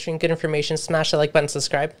 Awesome live stream. Good information. Smash the like button,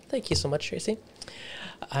 subscribe. Thank you so much, Tracy.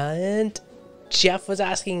 And Jeff was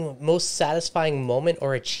asking most satisfying moment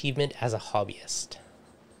or achievement as a hobbyist.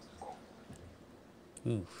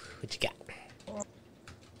 Ooh, what you got?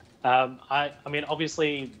 I mean,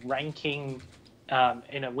 obviously ranking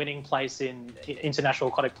in a winning place in International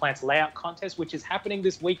Aquatic Plants Layout Contest, which is happening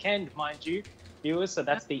this weekend, mind you, viewers. So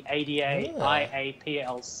that's the ADA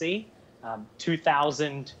IAPLC.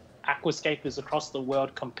 2,000 aquascapers across the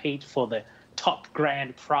world compete for the top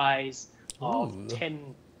grand prize of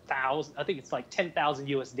 10,000. I think it's like 10,000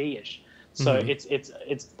 USD-ish. So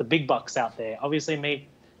it's the big bucks out there. Obviously, me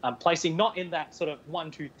placing not in that sort of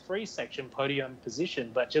 1, 2, 3 section podium position,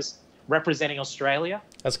 but just representing Australia.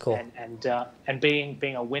 That's cool. And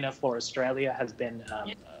being a winner for Australia has been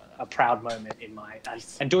a proud moment in my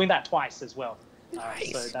and doing that twice as well.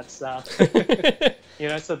 Nice. So that's you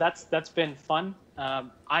know, so that's been fun.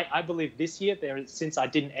 I believe this year since I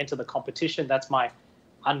didn't enter the competition, that's my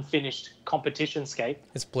unfinished competition scape.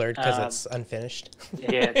 It's blurred because it's unfinished.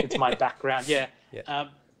 Yeah, it's my background. Yeah.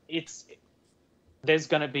 There's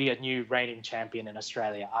going to be a new reigning champion in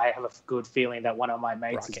Australia. I have a good feeling that one of my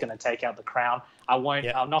mates is going to take out the crown.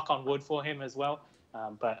 I'll knock on wood for him as well,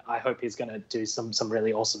 but I hope he's going to do some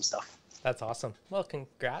really awesome stuff. That's awesome. Well,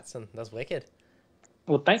 congrats, and that's wicked.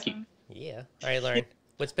 Well, thank you. Yeah. All right, Lauren,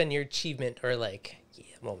 what's been your achievement or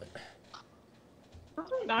moment? I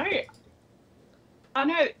don't know. I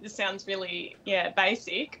know this sounds really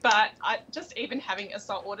basic, but just even having a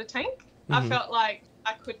saltwater tank I felt like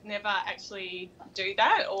I could never actually do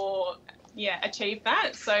that or achieve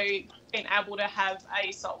that. So being able to have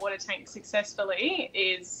a saltwater tank successfully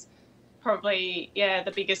is probably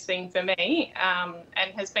the biggest thing for me,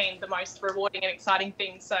 and has been the most rewarding and exciting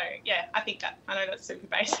thing. So I think that, I know that's super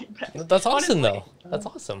basic, but that's awesome, honestly, though. That's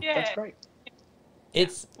awesome. Yeah, that's great.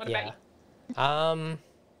 It's What about you?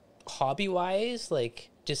 Hobby wise, like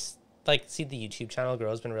just like see the YouTube channel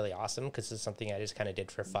grow has been really awesome because it's something I just kind of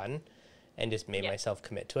did for fun and just made myself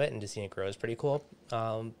commit to it, and just seeing it grow is pretty cool.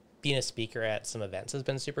 Being a speaker at some events has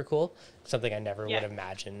been super cool. Something I never would have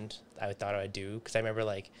imagined I thought I would do, because I remember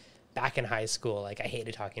like back in high school, like I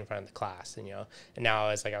hated talking in front of the class, and and now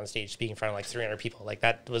I was like on stage speaking in front of like 300 people. Like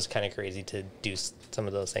that was kind of crazy to do some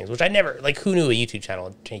of those things, which I never, like, who knew a YouTube channel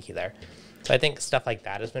would take you there? So I think stuff like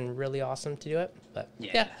that has been really awesome to do it. But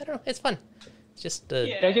I don't know, it's fun. It's just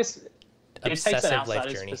I guess it takes an obsessive life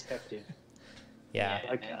outsider's journey. perspective. Yeah.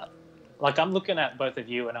 Like I'm looking at both of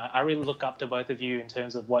you, and I really look up to both of you in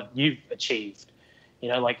terms of what you've achieved.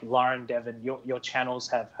 Like Lauren, Devon, your channels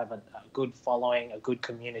have a good following, a good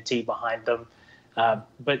community behind them.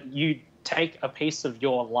 But you take a piece of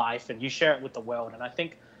your life and you share it with the world. And I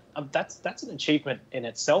think that's an achievement in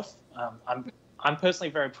itself. I'm personally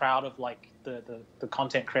very proud of like the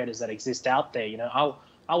content creators that exist out there.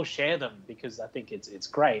 I'll share them because I think it's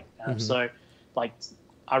great. So like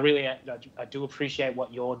I do appreciate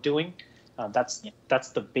what you're doing. That's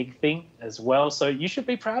the big thing as well. So you should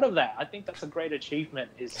be proud of that. I think that's a great achievement,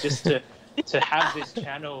 is just to have this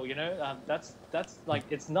channel, that's like,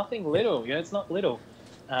 it's nothing little, it's not little.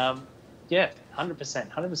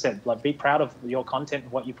 100%. Like, be proud of your content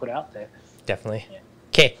and what you put out there. Definitely.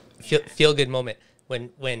 Okay. Feel good moment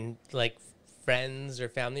when like friends or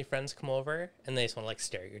family friends come over and they just want to like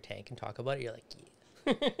stare at your tank and talk about it. You're like,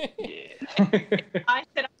 I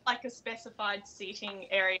set up like a specified seating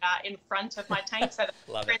area in front of my tank so that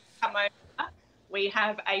Love friends come over. We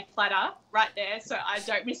have a platter right there, so I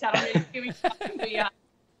don't miss out on anything. The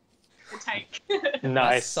tank.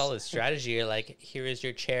 Nice. Solid strategy. You're like, here is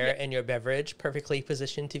your chair and your beverage, perfectly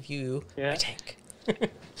positioned to view my tank.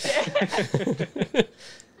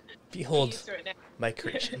 Behold my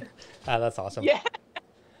creation. That's awesome. Yeah.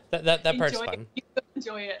 That part's fun.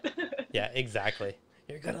 Enjoy it. Yeah, exactly.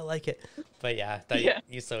 You're gonna like it. But that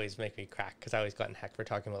used to always make me crack, because I always got in heck for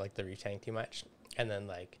talking about like the reef tank too much. And then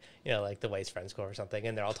like like the Waste friends go or something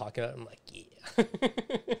and they're all talking about it. I'm like,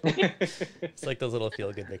 it's like those little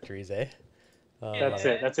feel good victories, eh?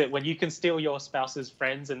 That's it. When you can steal your spouse's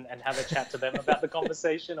friends and have a chat to them about the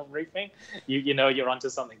conversation on reefing, you know you're onto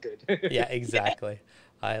something good. Yeah, exactly.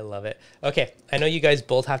 I love it. Okay, I know you guys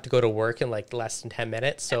both have to go to work in like less than 10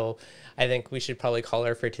 minutes, so I think we should probably call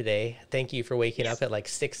her for today. Thank you for waking up at like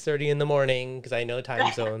 6:30 in the morning, because I know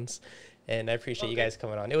time zones, and I appreciate you guys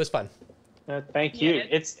coming on. It was fun. Thank you.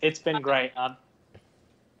 It's been great.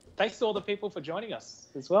 Thanks to all the people for joining us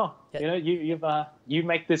as well. You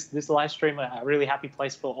make this live stream a really happy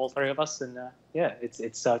place for all three of us, and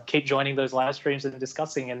it's keep joining those live streams and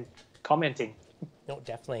discussing and commenting. No,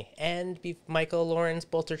 definitely. And Michael, Lauren's,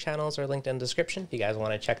 both their channels are linked in the description if you guys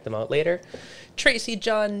want to check them out later. Tracy,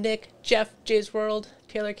 John, Nick, Jeff, Jay's World,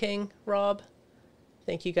 Taylor King, Rob,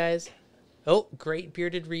 thank you guys. Oh, Great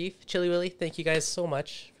Bearded Reef, Chili Willy, thank you guys so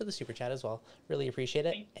much for the super chat as well. Really appreciate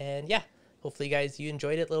it. And hopefully guys, you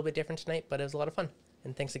enjoyed it. A little bit different tonight, but it was a lot of fun.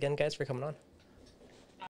 And thanks again, guys, for coming on.